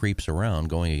biggest creeps around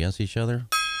going against each other.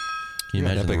 Can you You're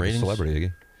not imagine that the big of a ratings? celebrity, Iggy.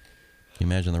 Can you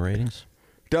imagine the ratings?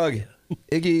 Doug,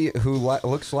 Iggy, who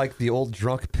looks like the old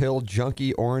drunk pill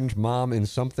junkie orange mom in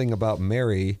Something About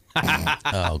Mary,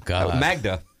 Oh, God.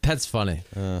 Magda, That's funny.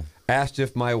 asked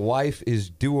if my wife is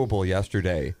doable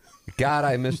yesterday. God,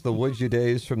 I miss the Would You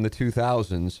days from the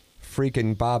 2000s.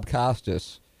 Freaking Bob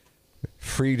Costas.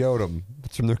 Free Dotem.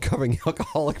 It's from the recovering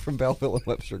alcoholic from Belleville and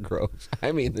Webster Groves.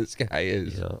 I mean, this guy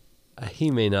is. You know,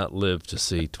 he may not live to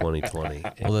see 2020.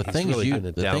 Well, the He's things really you in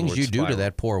a the things downward you do to spiral.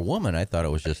 that poor woman, I thought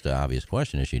it was just an obvious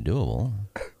question. Is she doable?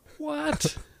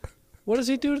 What? What does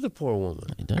he do to the poor woman?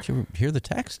 Don't you hear the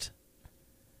text?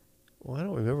 Well, I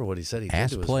don't remember what he said he Ass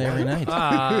did to his play every wife. night.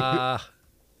 Ah,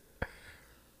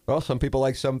 Well, some people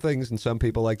like some things and some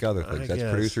people like other things. I That's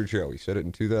guess. producer Joe. He said it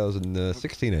in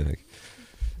 2016, I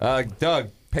think.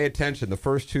 Doug, pay attention. The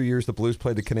first 2 years the Blues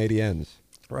played the Canadiens.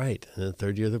 right. And the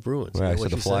third year of the Bruins. Well, I Is that said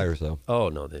what the you Flyers, though. Oh,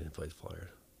 no, they didn't play the Flyers.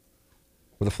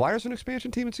 Were the Flyers an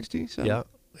expansion team in 67?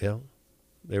 Yeah.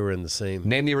 They were in the same.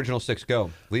 Name the original six.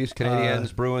 Go. Leafs,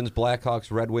 Canadiens, Bruins,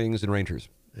 Blackhawks, Red Wings, and Rangers.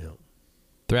 Yeah.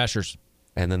 Thrashers.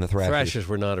 And then the Thrashers. Thrashers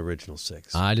were not original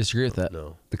six. I disagree with that.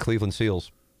 No, The Cleveland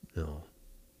Seals. no.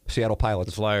 Seattle The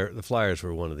Pilots. Flyers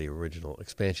were one of the original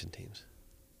expansion teams.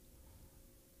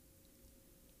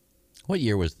 What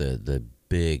year was the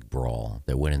big brawl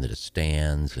that went into the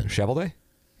stands and Shovel Day?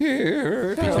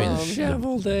 Here between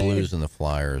Shovel the Day. Blues and the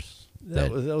Flyers?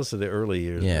 Those are the early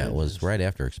years. Yeah, right? it was right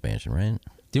after expansion, right?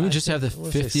 Didn't we just have the I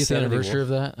wanna say 50th 71. anniversary of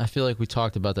that? I feel like we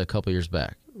talked about that a couple years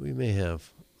back. We may have.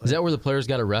 Is that where the players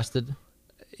got arrested?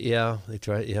 Yeah, they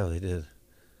tried. Yeah, they did.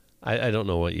 I don't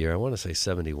know what year. I want to say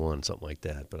 71, something like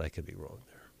that, but I could be wrong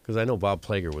there. Because I know Bob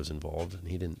Plager was involved, and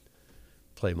he didn't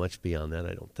play much beyond that,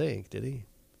 I don't think, did he?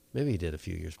 Maybe he did a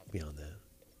few years beyond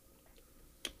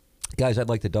that. Guys, I'd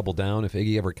like to double down. If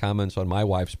Iggy ever comments on my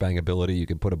wife's bangability, you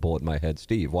can put a bullet in my head.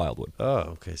 Steve Wildwood. Oh,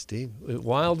 okay, Steve.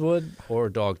 Wildwood or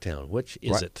Dogtown? Which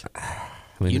is Right. it? I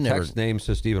mean, You the never- text name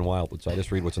says Stephen Wildwood, so I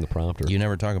just read what's in the prompter. You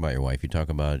never talk about your wife. You talk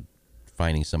about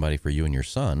finding somebody for you and your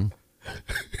son.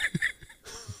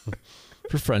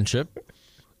 For friendship.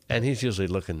 And he's usually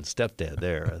looking stepdad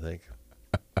there, I think.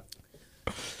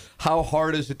 How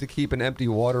hard is it to keep an empty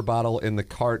water bottle in the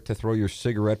cart to throw your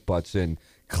cigarette butts in?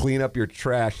 Clean up your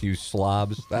trash, you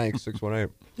slobs. Thanks,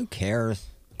 618. Who cares?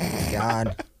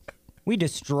 God. We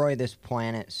destroy this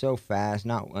planet so fast.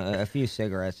 Not a few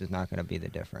cigarettes is not going to be the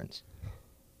difference.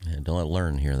 Yeah, don't let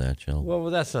Learn hear that, Jill. Well,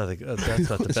 that's not the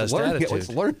best attitude. What's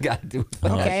Learn got to do with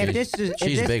Oh, Okay, if she's- this is- if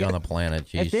she's this big guy- on the planet.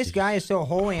 If this She's- guy is so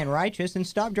holy and righteous, then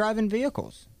stop driving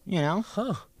vehicles. You know?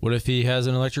 What if he has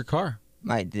an electric car?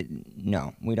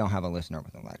 No, we don't have a listener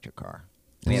with an electric car.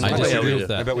 mean, I look- disagree we with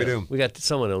do. I that. bet we do. We got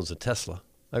someone owns a Tesla.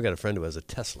 I've got a friend who has a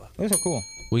Tesla. Those are cool.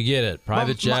 We get it.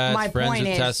 Private jets, my friends point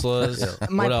with is- Teslas.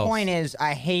 My What else? point is,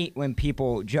 I hate when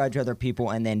people judge other people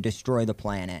and then destroy the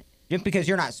planet. Just because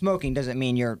you're not smoking doesn't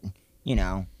mean you're,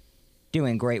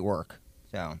 doing great work.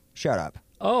 So shut up.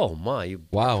 Oh my! You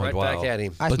Wow, right wow. back at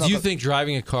him. I But smoke do you a- think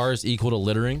driving a car is equal to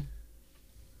littering?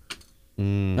 I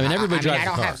mean, everybody I drives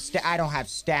don't a car. have I don't have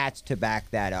stats to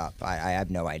back that up. I have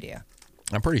no idea.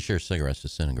 I'm pretty sure cigarettes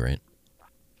disintegrate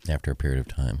after a period of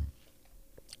time,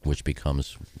 which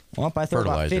becomes Well, I throw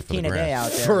about Fertilizer for the 15 a day grass.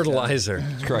 out there. Fertilizer.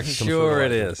 That's correct. Some Sure, it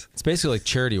fertilizer. is. It's basically like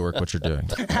charity work what you're doing.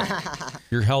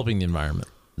 You're helping the environment.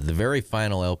 the very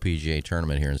final LPGA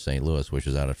tournament here in St. Louis, which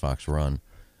is out at Fox Run.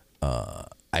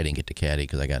 I didn't get to caddy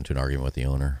because I got into an argument with the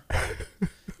owner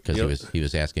because he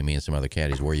was asking me and some other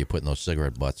caddies, where are you putting those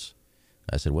cigarette butts?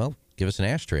 I said, well, give us an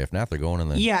ashtray. If not, they're going in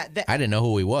the. Yeah, I didn't know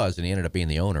who he was, and he ended up being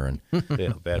the owner. And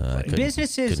Yeah, bad play.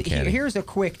 Businesses, couldn't caddy. here's a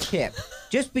quick tip.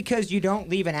 Just because you don't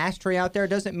leave an ashtray out there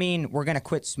doesn't mean we're going to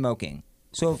quit smoking.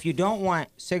 So if you don't want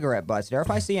cigarette butts there,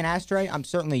 if I see an ashtray, I'm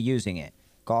certainly using it.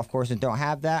 Golf courses don't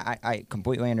have that. I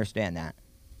completely understand that.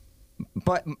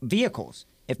 But vehicles,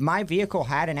 if my vehicle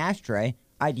had an ashtray,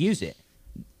 I'd use it.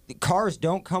 Cars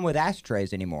don't come with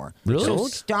ashtrays anymore. Really? So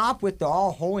stop with the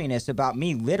all holiness about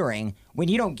me littering when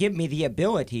you don't give me the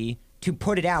ability to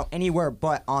put it out anywhere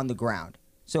but on the ground.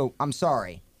 So I'm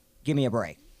sorry. Give me a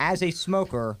break. As a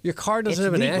smoker, Your car doesn't it's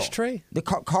have an legal. ashtray? The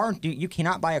car, you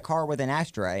cannot buy a car with an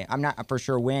ashtray. I'm not for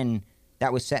sure when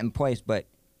that was set in place, but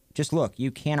just look,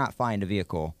 you cannot find a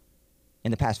vehicle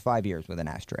in the past 5 years with an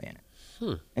ashtray in it.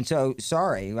 And so,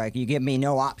 sorry, like you give me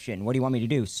no option. What do you want me to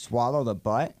do? Swallow the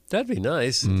butt? That'd be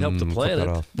nice. It'd help the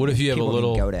planet. What if you have People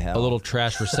can go to hell. a little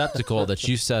trash receptacle that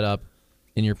you set up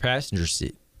in your passenger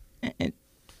seat? And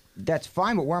that's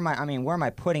fine, but where am I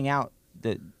putting out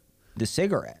the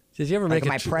cigarette? Did you ever Like, make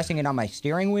am I pressing it on my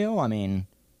steering wheel? I mean,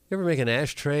 You ever make an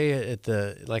ashtray at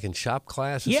like in shop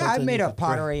class? Or yeah, something? I've made You a could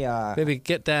pottery. Maybe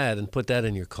get that and put that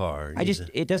in your car.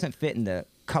 It doesn't fit in the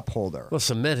cup holder. Well,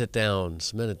 cement it down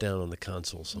on the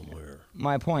console somewhere.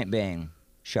 My point being,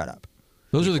 shut up.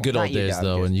 Those are the good Not old you, days, Doug,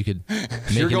 though, just- when you could make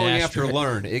You're an going ashtray. after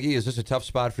Learn. Iggy, is this a tough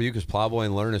spot for you because Plowboy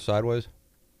and Learn is sideways?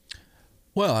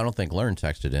 well, I don't think Learn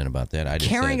texted in about that. I just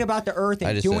Caring said- about the earth I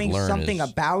and just said doing Learn something is-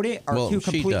 about it are well, two she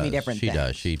completely does. different she things.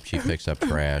 does. She picks up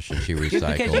trash and she recycles. Just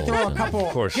because you throw a and- couple,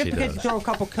 Of course just she because does. you throw a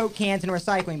couple Coke cans in a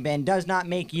recycling bin does not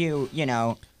make you,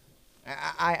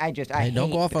 I Hey, don't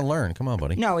hate go off that. on Learn. Come on,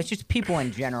 buddy. No, it's just people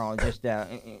in general. Just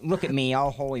look at me,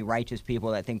 all holy righteous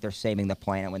people that think they're saving the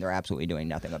planet when they're absolutely doing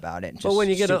nothing about it. It's But just when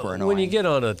you get super when you annoying. get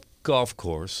on a golf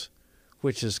course,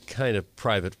 which is kind of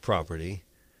private property,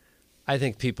 I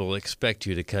think people expect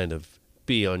you to kind of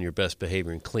be on your best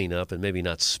behavior and clean up and maybe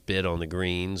not spit on the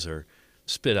greens or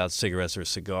spit out cigarettes or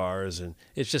cigars, and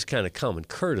it's just kind of common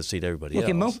courtesy to everybody Look,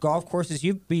 else. in most golf courses,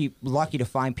 you'd be lucky to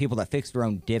find people that fix their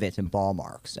own divots and ball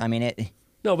marks. I mean, it.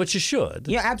 No, but you should.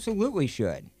 Yeah, absolutely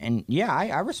should. And yeah,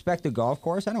 I respect the golf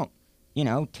course. I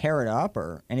don't, tear it up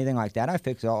or anything like that. I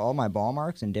fix all my ball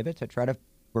marks and divots. I try to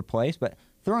replace. But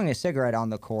throwing a cigarette on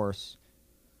the course,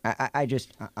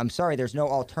 I'm sorry, there's no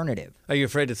alternative. Are you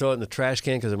afraid to throw it in the trash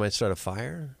can because it might start a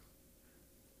fire?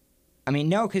 I mean,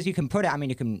 no, because you can put it. I mean,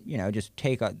 you can, just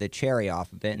take the cherry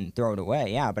off of it and throw it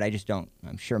away. Yeah, but I just don't.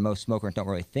 I'm sure most smokers don't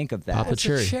really think of that. Pop a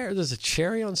cherry. There's a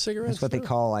cherry on cigarettes? That's what they though?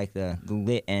 call like the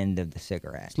lit end of the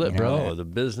cigarette. It's lit, you know? bro. Oh, the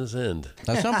business end.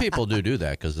 Now, some people do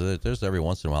that because there's every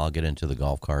once in a while I'll get into the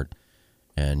golf cart,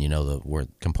 and the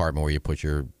compartment where you put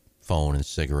your phone and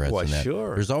cigarettes. Why, and that.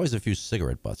 sure. There's always a few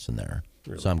cigarette butts in there,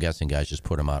 so I'm guessing guys just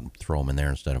put them out and throw them in there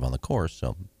instead of on the course.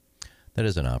 So that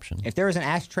is an option. If there is an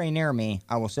ashtray near me,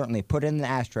 I will certainly put it in the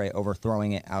ashtray over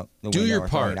throwing it out the Do window your or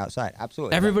throwing part. it outside.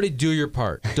 Absolutely. Everybody do your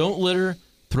part. Don't litter.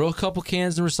 Throw a couple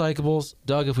cans in recyclables.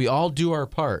 Doug, if we all do our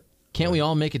part, can't we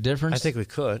all make a difference? I think we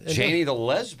could. And Janie the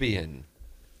lesbian.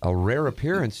 A rare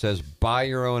appearance says, buy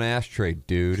your own ashtray,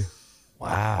 dude.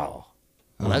 Wow.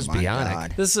 Oh, my Lesbianic.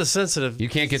 God. this is a sensitive You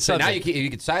can't get subject. now. You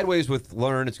get sideways with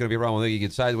Learn. It's going to be wrong with you. You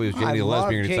get sideways with Janie I the love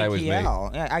lesbian. You get sideways with me.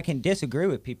 JTL. Yeah, I can disagree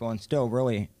with people and still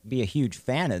really be a huge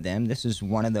fan of them. This is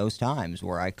one of those times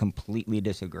where I completely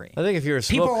disagree. I think if you're a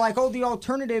People smoker, are like, oh, the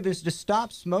alternative is to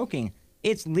stop smoking.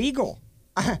 It's legal.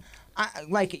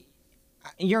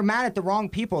 You're mad at the wrong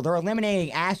people. They're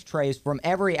eliminating ashtrays from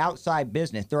every outside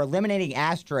business. They're eliminating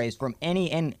ashtrays from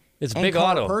any it's in big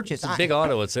car auto. purchase. It's a big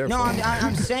auto. It's there No, for.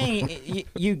 I'm saying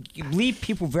you leave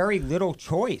people very little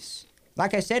choice.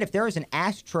 Like I said, if there is an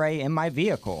ashtray in my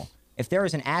vehicle, if there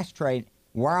is an ashtray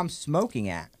where I'm smoking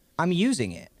at, I'm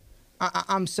using it.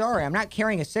 I'm sorry. I'm not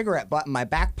carrying a cigarette butt in my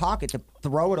back pocket to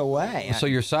throw it away. So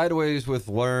you're sideways with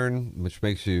Learn, which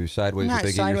makes you sideways I'm with not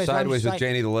Iggy. You're sideways, I'm sideways just with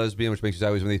Janie the lesbian, which makes you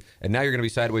sideways with me. And now you're going to be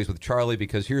sideways with Charlie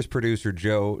because here's producer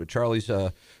Joe, Charlie's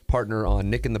partner on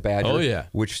Nick and the Badger. Oh, yeah.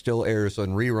 Which still airs on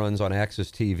reruns on Access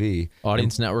TV.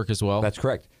 Audience Network as well. That's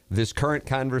correct. This current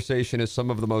conversation is some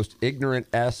of the most ignorant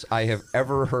S I have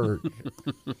ever heard.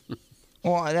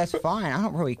 Well, that's fine. I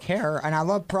don't really care. And I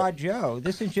love Prod Joe.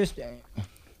 This is just...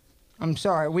 I'm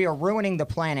sorry. We are ruining the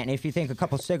planet. And if you think a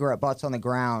couple cigarette butts on the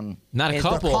ground Not a is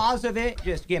couple. the cause of it,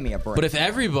 just give me a break. But if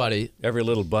everybody, Every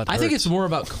little butt I think hurts. it's more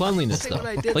about cleanliness though.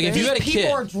 Like if you had a people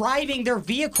kid, are driving their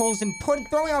vehicles and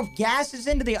throwing off gases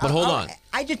into the... But hold on.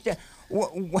 I just...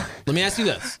 let me ask you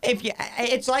this.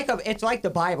 It's like the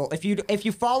Bible. If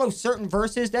you follow certain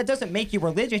verses, that doesn't make you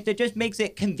religious. It just makes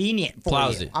it convenient for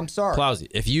Plowsy. you. I'm sorry. Plowsy.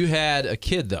 If you had a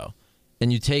kid though,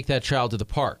 and you take that child to the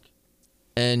park,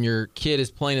 and your kid is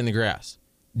playing in the grass,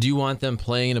 do you want them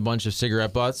playing in a bunch of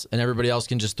cigarette butts, and everybody else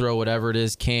can just throw whatever it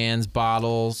is, cans,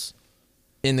 bottles,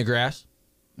 in the grass?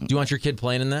 Do you want your kid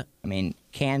playing in that? I mean,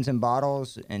 cans and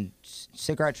bottles and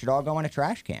cigarettes should all go in a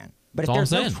trash can. But if That's all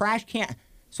there's I'm no saying. trash can,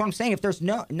 so I'm saying if there's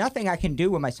nothing I can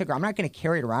do with my cigarette, I'm not going to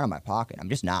carry it around in my pocket. I'm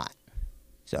just not.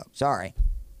 So sorry,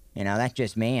 that's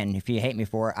just me. And if you hate me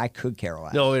for it, I could care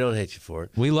less. No, we don't hate you for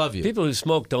it. We love you. People who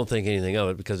smoke don't think anything of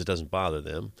it because it doesn't bother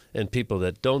them. And people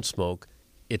that don't smoke,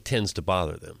 it tends to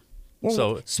bother them. Well,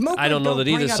 So smokers I don't know that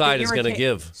bring either up side the is going to irrita-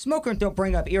 give. Smokers don't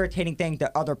bring up irritating things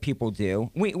that other people do.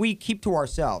 We keep to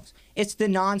ourselves. It's the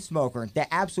non-smoker that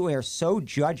absolutely are so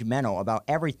judgmental about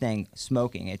everything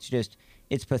smoking.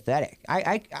 It's pathetic.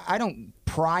 I don't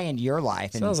pry into your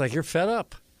life. And Sounds like you're fed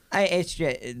up. it's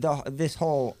just this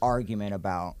whole argument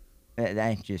about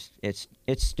it's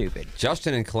stupid.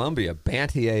 Justin in Columbia,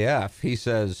 Banty AF, he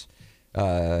says,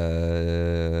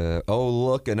 oh,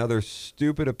 look, another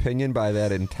stupid opinion by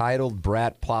that entitled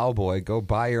brat plowboy. Go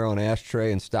buy your own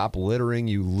ashtray and stop littering,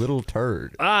 you little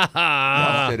turd.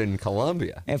 Justin in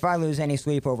Columbia. If I lose any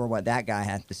sleep over what that guy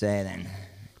has to say, then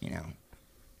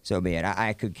so be it.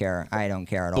 I could care. I don't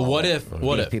care at all. But what if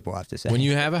these people have to say? when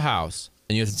you have a house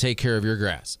and you have to take care of your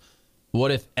grass, what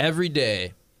if every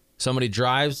day somebody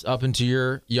drives up into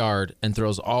your yard and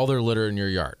throws all their litter in your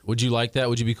yard? Would you like that?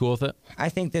 Would you be cool with it? I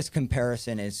think this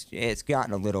comparison it's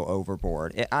gotten a little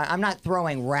overboard. I'm not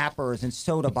throwing wrappers and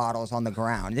soda bottles on the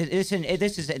ground. This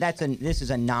is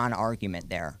a non-argument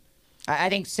there. I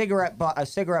think a cigarette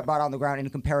butt on the ground in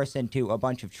comparison to a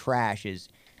bunch of trash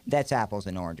that's apples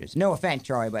and oranges. No offense,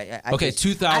 Charlie, but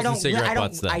 2,000 cigarette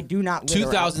butts then. I do not. litter.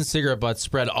 2,000 cigarette butts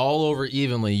spread all over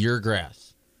evenly your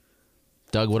grass.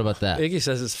 Doug, what about that? Iggy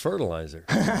says it's fertilizer.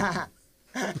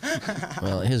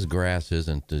 Well, his grass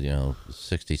isn't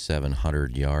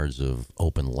 6,700 yards of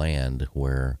open land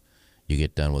where you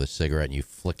get done with a cigarette and you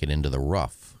flick it into the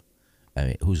rough. I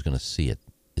mean, who's going to see it?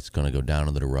 It's going to go down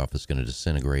into the rough. It's going to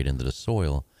disintegrate into the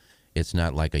soil. It's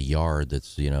not like a yard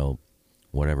that's 10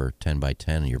 by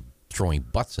 10 and you're throwing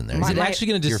butts in there. Is it actually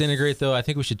going to disintegrate, though? I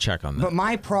think we should check on that.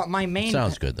 But my main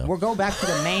Sounds good, though. We'll go back to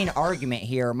the main argument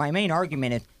here. My main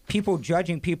argument is people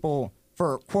judging people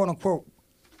for quote unquote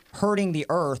hurting the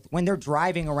earth when they're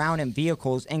driving around in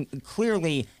vehicles and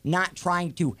clearly not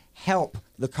trying to help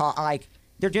the car. Like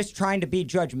they're just trying to be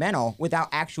judgmental without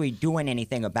actually doing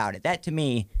anything about it. That to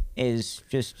me is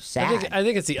just sad. I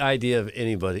think it's the idea of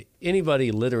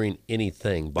anybody littering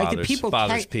anything bothers people.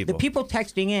 The people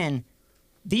texting in.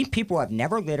 These people have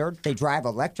never littered. They drive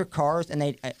electric cars and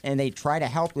they try to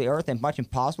help the earth as much as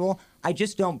possible. I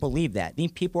just don't believe that.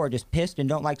 These people are just pissed and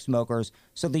don't like smokers,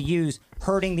 so they use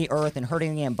hurting the earth and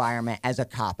hurting the environment as a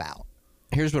cop-out.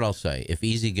 Here's what I'll say. If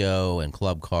Easy Go and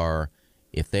Club Car,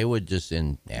 if they would just,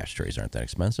 and ashtrays aren't that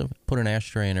expensive, put an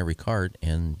ashtray in every cart,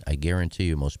 and I guarantee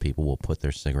you most people will put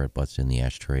their cigarette butts in the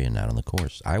ashtray and not on the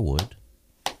course. I would.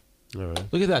 All right.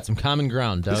 Look at that, some common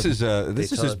ground, Doug. This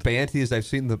is as banty as I've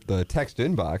seen the text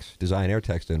inbox, Design Air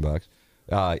text inbox,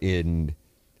 in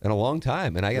a long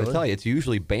time. And I got to tell you, it's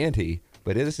usually banty,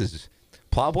 but this is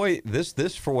Plowboy.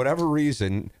 This for whatever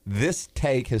reason, this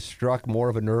take has struck more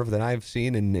of a nerve than I've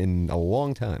seen in a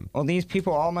long time. Well, these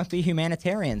people all must be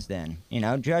humanitarians then.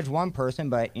 Judge one person,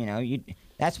 but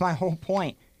that's my whole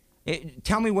point.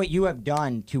 Tell me what you have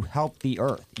done to help the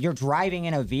earth. You're driving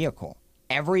in a vehicle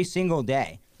every single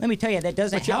day. Let me tell you, that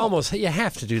doesn't help. You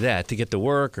have to do that to get to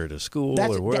work or to school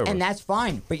or wherever. And that's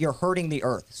fine, but you're hurting the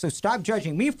earth. So stop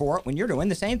judging me for it when you're doing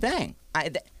the same thing.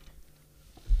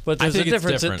 But there's a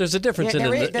difference. There's a difference in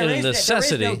a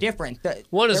necessity. There is no difference.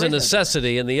 One is a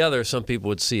necessity, and the other, some people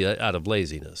would see out of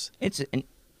laziness.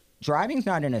 Driving's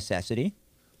not a necessity.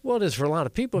 Well, it is for a lot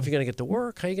of people. If you're going to get to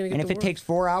work, how are you going to get And to if work? it takes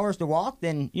 4 hours to walk,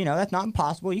 then, that's not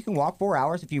impossible. You can walk 4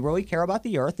 hours. If you really care about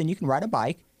the earth, then you can ride a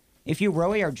bike. If you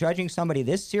really are judging somebody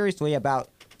this seriously about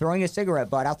throwing a cigarette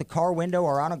butt out the car window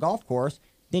or on a golf course,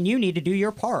 then you need to do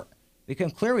your part.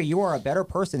 Because clearly you are a better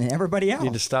person than everybody else. You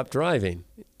need to stop driving.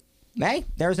 Hey,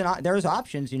 there's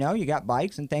options, You got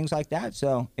bikes and things like that.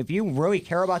 So if you really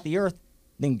care about the earth,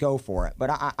 then go for it. But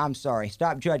I'm sorry.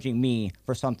 Stop judging me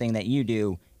for something that you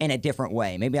do in a different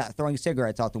way. Maybe not throwing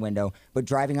cigarettes out the window, but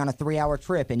driving on a 3-hour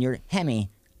trip in your Hemi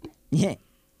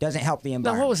doesn't help the Now,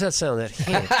 environment. what was that sound?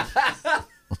 That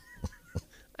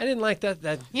I didn't like that.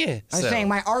 I'm saying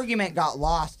my argument got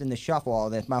lost in the shuffle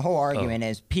of this. My whole argument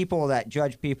is people that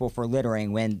judge people for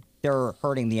littering when they're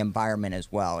hurting the environment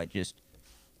as well. I don't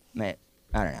know.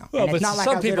 Well, and but it's not like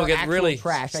some I people litter get actual really-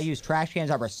 trash. I use trash cans.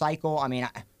 I recycle. I mean,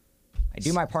 I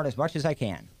do my part as much as I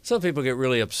can. Some people get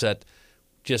really upset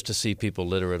just to see people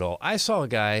litter at all. I saw a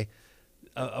guy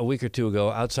a week or two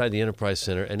ago outside the Enterprise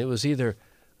Center, and it was either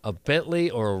a Bentley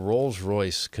or a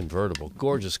Rolls-Royce convertible,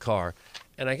 gorgeous car.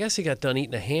 And I guess he got done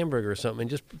eating a hamburger or something and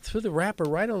just threw the wrapper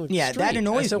right on the street. Yeah, that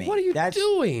annoys I said, me. what are you That's-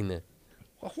 doing?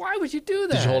 Why would you do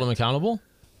that? Did you hold him accountable?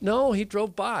 No, he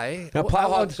drove by. Now, Well,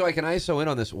 Plowhog, so I can ISO in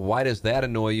on this. Why does that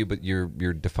annoy you, but you're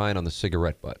defiant on the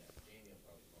cigarette butt?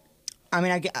 I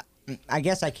mean, I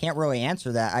guess I can't really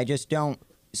answer that. I just don't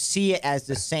see it as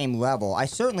the same level. I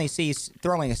certainly see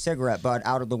throwing a cigarette butt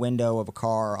out of the window of a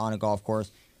car or on a golf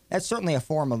course. That's certainly a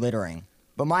form of littering.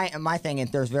 But my thing is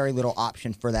there's very little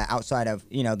option for that outside of,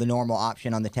 the normal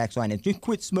option on the text line is just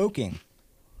quit smoking.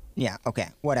 Yeah, okay,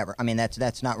 whatever. I mean,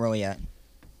 that's not really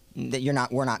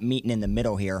we're not meeting in the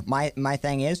middle here. My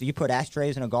thing is you put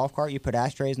ashtrays in a golf cart, you put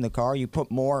ashtrays in the car, you put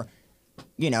more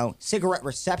cigarette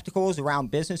receptacles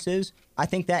around businesses. I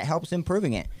think that helps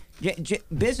improving it.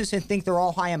 Businesses think they're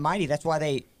all high and mighty. That's why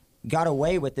they got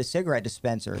away with the cigarette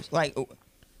dispensers. Like,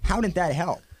 how did that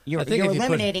help? You're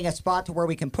eliminating a spot to where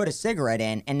we can put a cigarette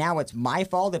in, and now it's my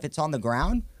fault if it's on the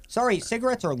ground? Sorry,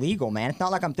 cigarettes are legal, man. It's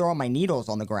not like I'm throwing my needles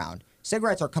on the ground.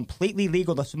 Cigarettes are completely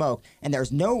legal to smoke, and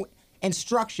there's no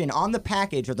instruction on the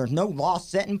package or there's no law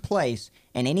set in place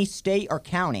in any state or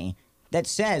county that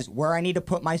says where I need to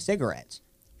put my cigarettes.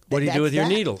 What do you do with your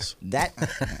needles? What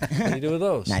do you do with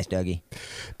those? Nice, Dougie.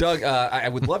 Doug, I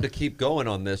would love to keep going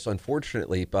on this.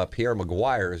 Unfortunately, Pierre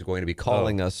McGuire is going to be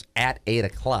calling us at 8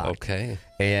 o'clock. Okay.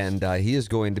 And he is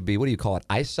going to be, what do you call it,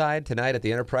 ice side tonight at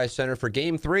the Enterprise Center for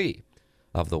Game 3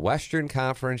 of the Western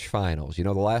Conference Finals. You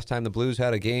know the last time the Blues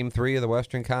had a Game 3 of the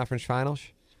Western Conference Finals?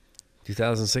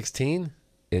 2016?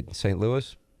 In St.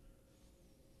 Louis?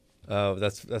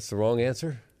 That's the wrong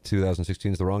answer?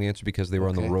 2016 is the wrong answer because they were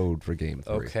on the Okay. road for Game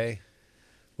 3. Okay.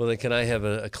 Well, then can I have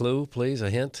a clue, please, a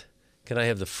hint? Can I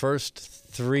have the first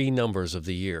 3 numbers of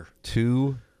the year?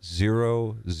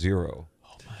 2-0-0.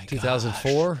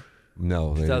 2004?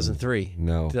 No. 2003?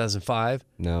 No. 2005?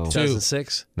 No.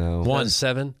 2006? No.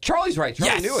 2007? Charlie's right.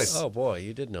 Charlie knew it. Oh, boy,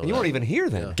 you did know You that. weren't even here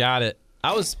then. Got it.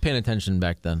 I was paying attention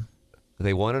back then.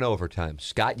 They won in overtime.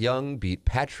 Scott Young beat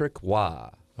Patrick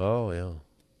Waugh. Oh, yeah.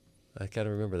 I kind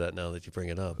of remember that now that you bring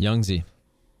it up. Youngsy.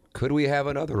 Could we have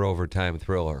another overtime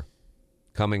thriller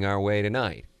coming our way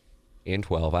tonight in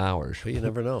 12 hours? But you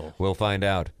never know. We'll find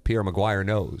out. Pierre McGuire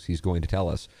knows. He's going to tell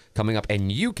us coming up.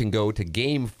 And you can go to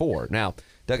Game 4. Now,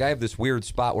 Doug, I have this weird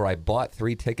spot where I bought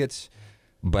 3 tickets,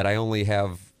 but I only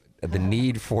have the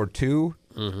need for 2.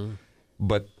 Mm-hmm.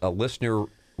 But a listener,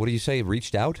 what do you say,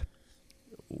 reached out?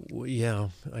 Well, yeah,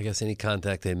 I guess any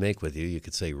contact they make with you, you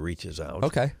could say reaches out.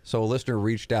 Okay. So a listener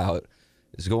reached out,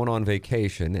 is going on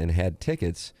vacation, and had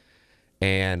tickets.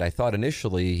 And I thought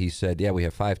initially he said, yeah, we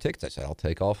have 5 tickets. I said, I'll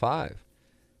take all 5.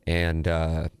 And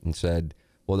said,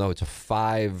 well, no, it's a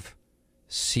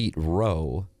 5-seat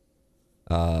row,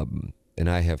 and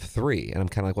I have 3. And I'm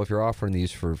kind of like, well, if you're offering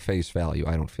these for face value,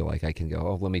 I don't feel like I can go,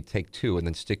 oh, let me take 2 and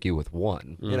then stick you with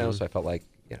 1. You know, so I felt like,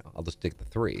 I'll just stick the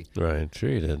 3. Right, sure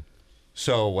you did.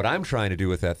 So what I'm trying to do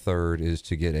with that 3rd is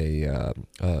to get a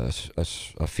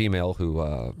female who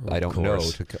I don't know.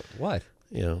 What?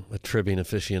 A tribbing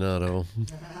aficionado.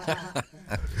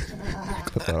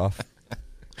 Clip that off.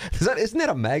 Isn't that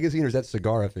a magazine or is that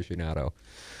Cigar Aficionado?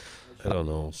 I don't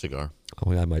know. Cigar.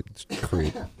 Oh, I might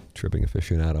create Tripping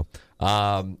Aficionado.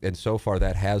 And so far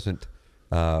that hasn't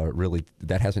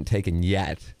taken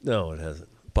yet. No, it hasn't.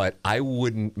 But I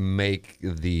wouldn't make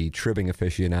the Tripping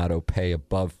Aficionado pay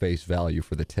above face value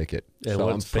for the ticket. And So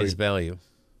what's face value?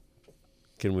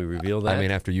 Can we reveal that? I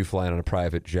mean, after you flying on a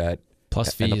private jet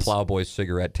Plus And the fees. Plowboys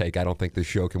cigarette take. I don't think this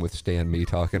show can withstand me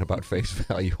talking about face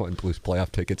value on Blues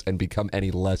playoff tickets and become any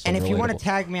less And if you want to unrelatable.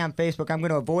 tag me on Facebook, I'm going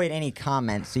to avoid any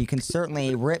comments, so you can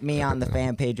certainly rip me on the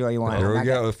fan page all you want. There I'm we not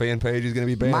go. gonna- The fan page is going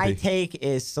to be My baby. take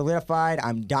is solidified.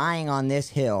 I'm dying on this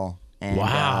hill. And,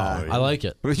 Wow. I like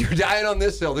it. You're dying on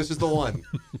this hill. This is the one.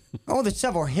 Oh, there's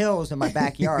several hills in my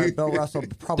backyard. Bill Russell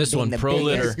probably This being one, the pro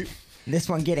biggest. litter. This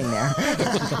one getting there.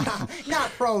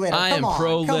 Not pro litter. I Come am on,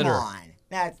 pro come litter. on.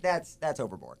 That's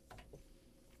overboard.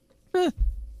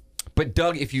 But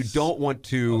Doug, if you don't want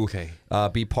to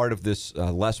be part of this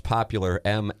less popular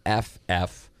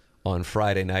MFF on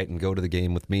Friday night and go to the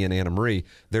game with me and Anna Marie,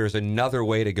 there's another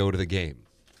way to go to the game.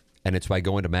 And it's by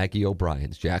going to Maggie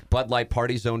O'Brien's, Jack. Bud Light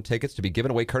Party Zone tickets to be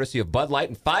given away courtesy of Bud Light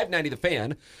and $5.90 the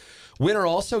fan. Winner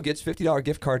also gets $50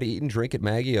 gift card to eat and drink at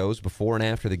Maggie O's before and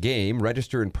after the game.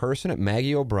 Register in person at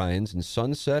Maggie O'Brien's in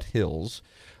Sunset Hills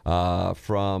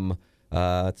from...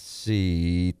 let's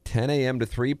see, 10 a.m. to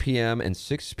 3 p.m. and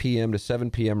 6 p.m. to 7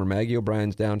 p.m. or Maggie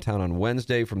O'Brien's downtown on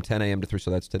Wednesday from 10 a.m. to 3.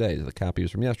 So that's today. The copy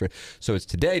is from yesterday. So it's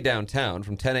today downtown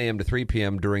from 10 a.m. to 3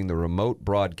 p.m. during the remote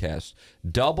broadcast.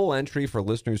 Double entry for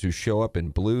listeners who show up in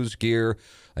Blues gear.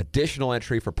 Additional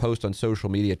entry for post on social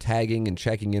media, tagging and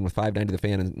checking in with 590 The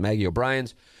Fan and Maggie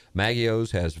O'Brien's. Maggie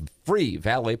O's has free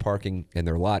valet parking in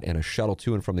their lot and a shuttle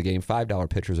to and from the game. $5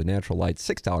 pitchers of Natural Light,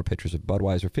 $6 pitchers of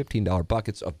Budweiser, $15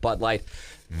 buckets of Bud Light.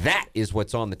 That is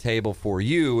what's on the table for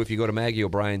you if you go to Maggie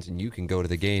O'Brien's, and you can go to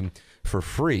the game for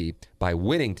free by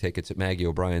winning tickets at Maggie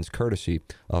O'Brien's courtesy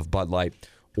of Bud Light.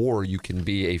 Or you can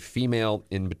be a female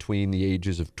in between the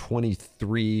ages of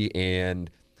 23 and,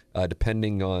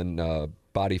 depending on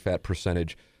body fat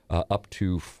percentage, up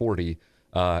to 40.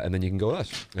 And then you can go with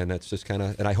us. And that's just kind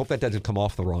of, and I hope that doesn't come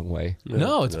off the wrong way.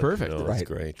 No, it's perfect. No, that's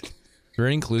great.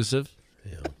 Very inclusive.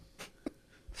 Yeah.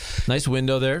 Nice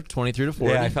window there, 23 to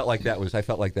 40. Yeah, I felt like that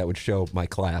would show my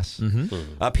class.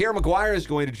 Pierre McGuire is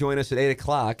going to join us at 8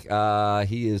 o'clock.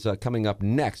 He is coming up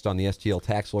next on the STL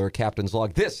Tax Lawyer Captain's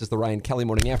Log. This is the Ryan Kelly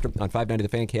Morning After on 590 The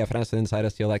Fan, KFNS, and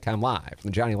InsideSTL.com live from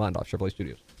the Johnny Londoff Chevrolet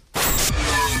Studios.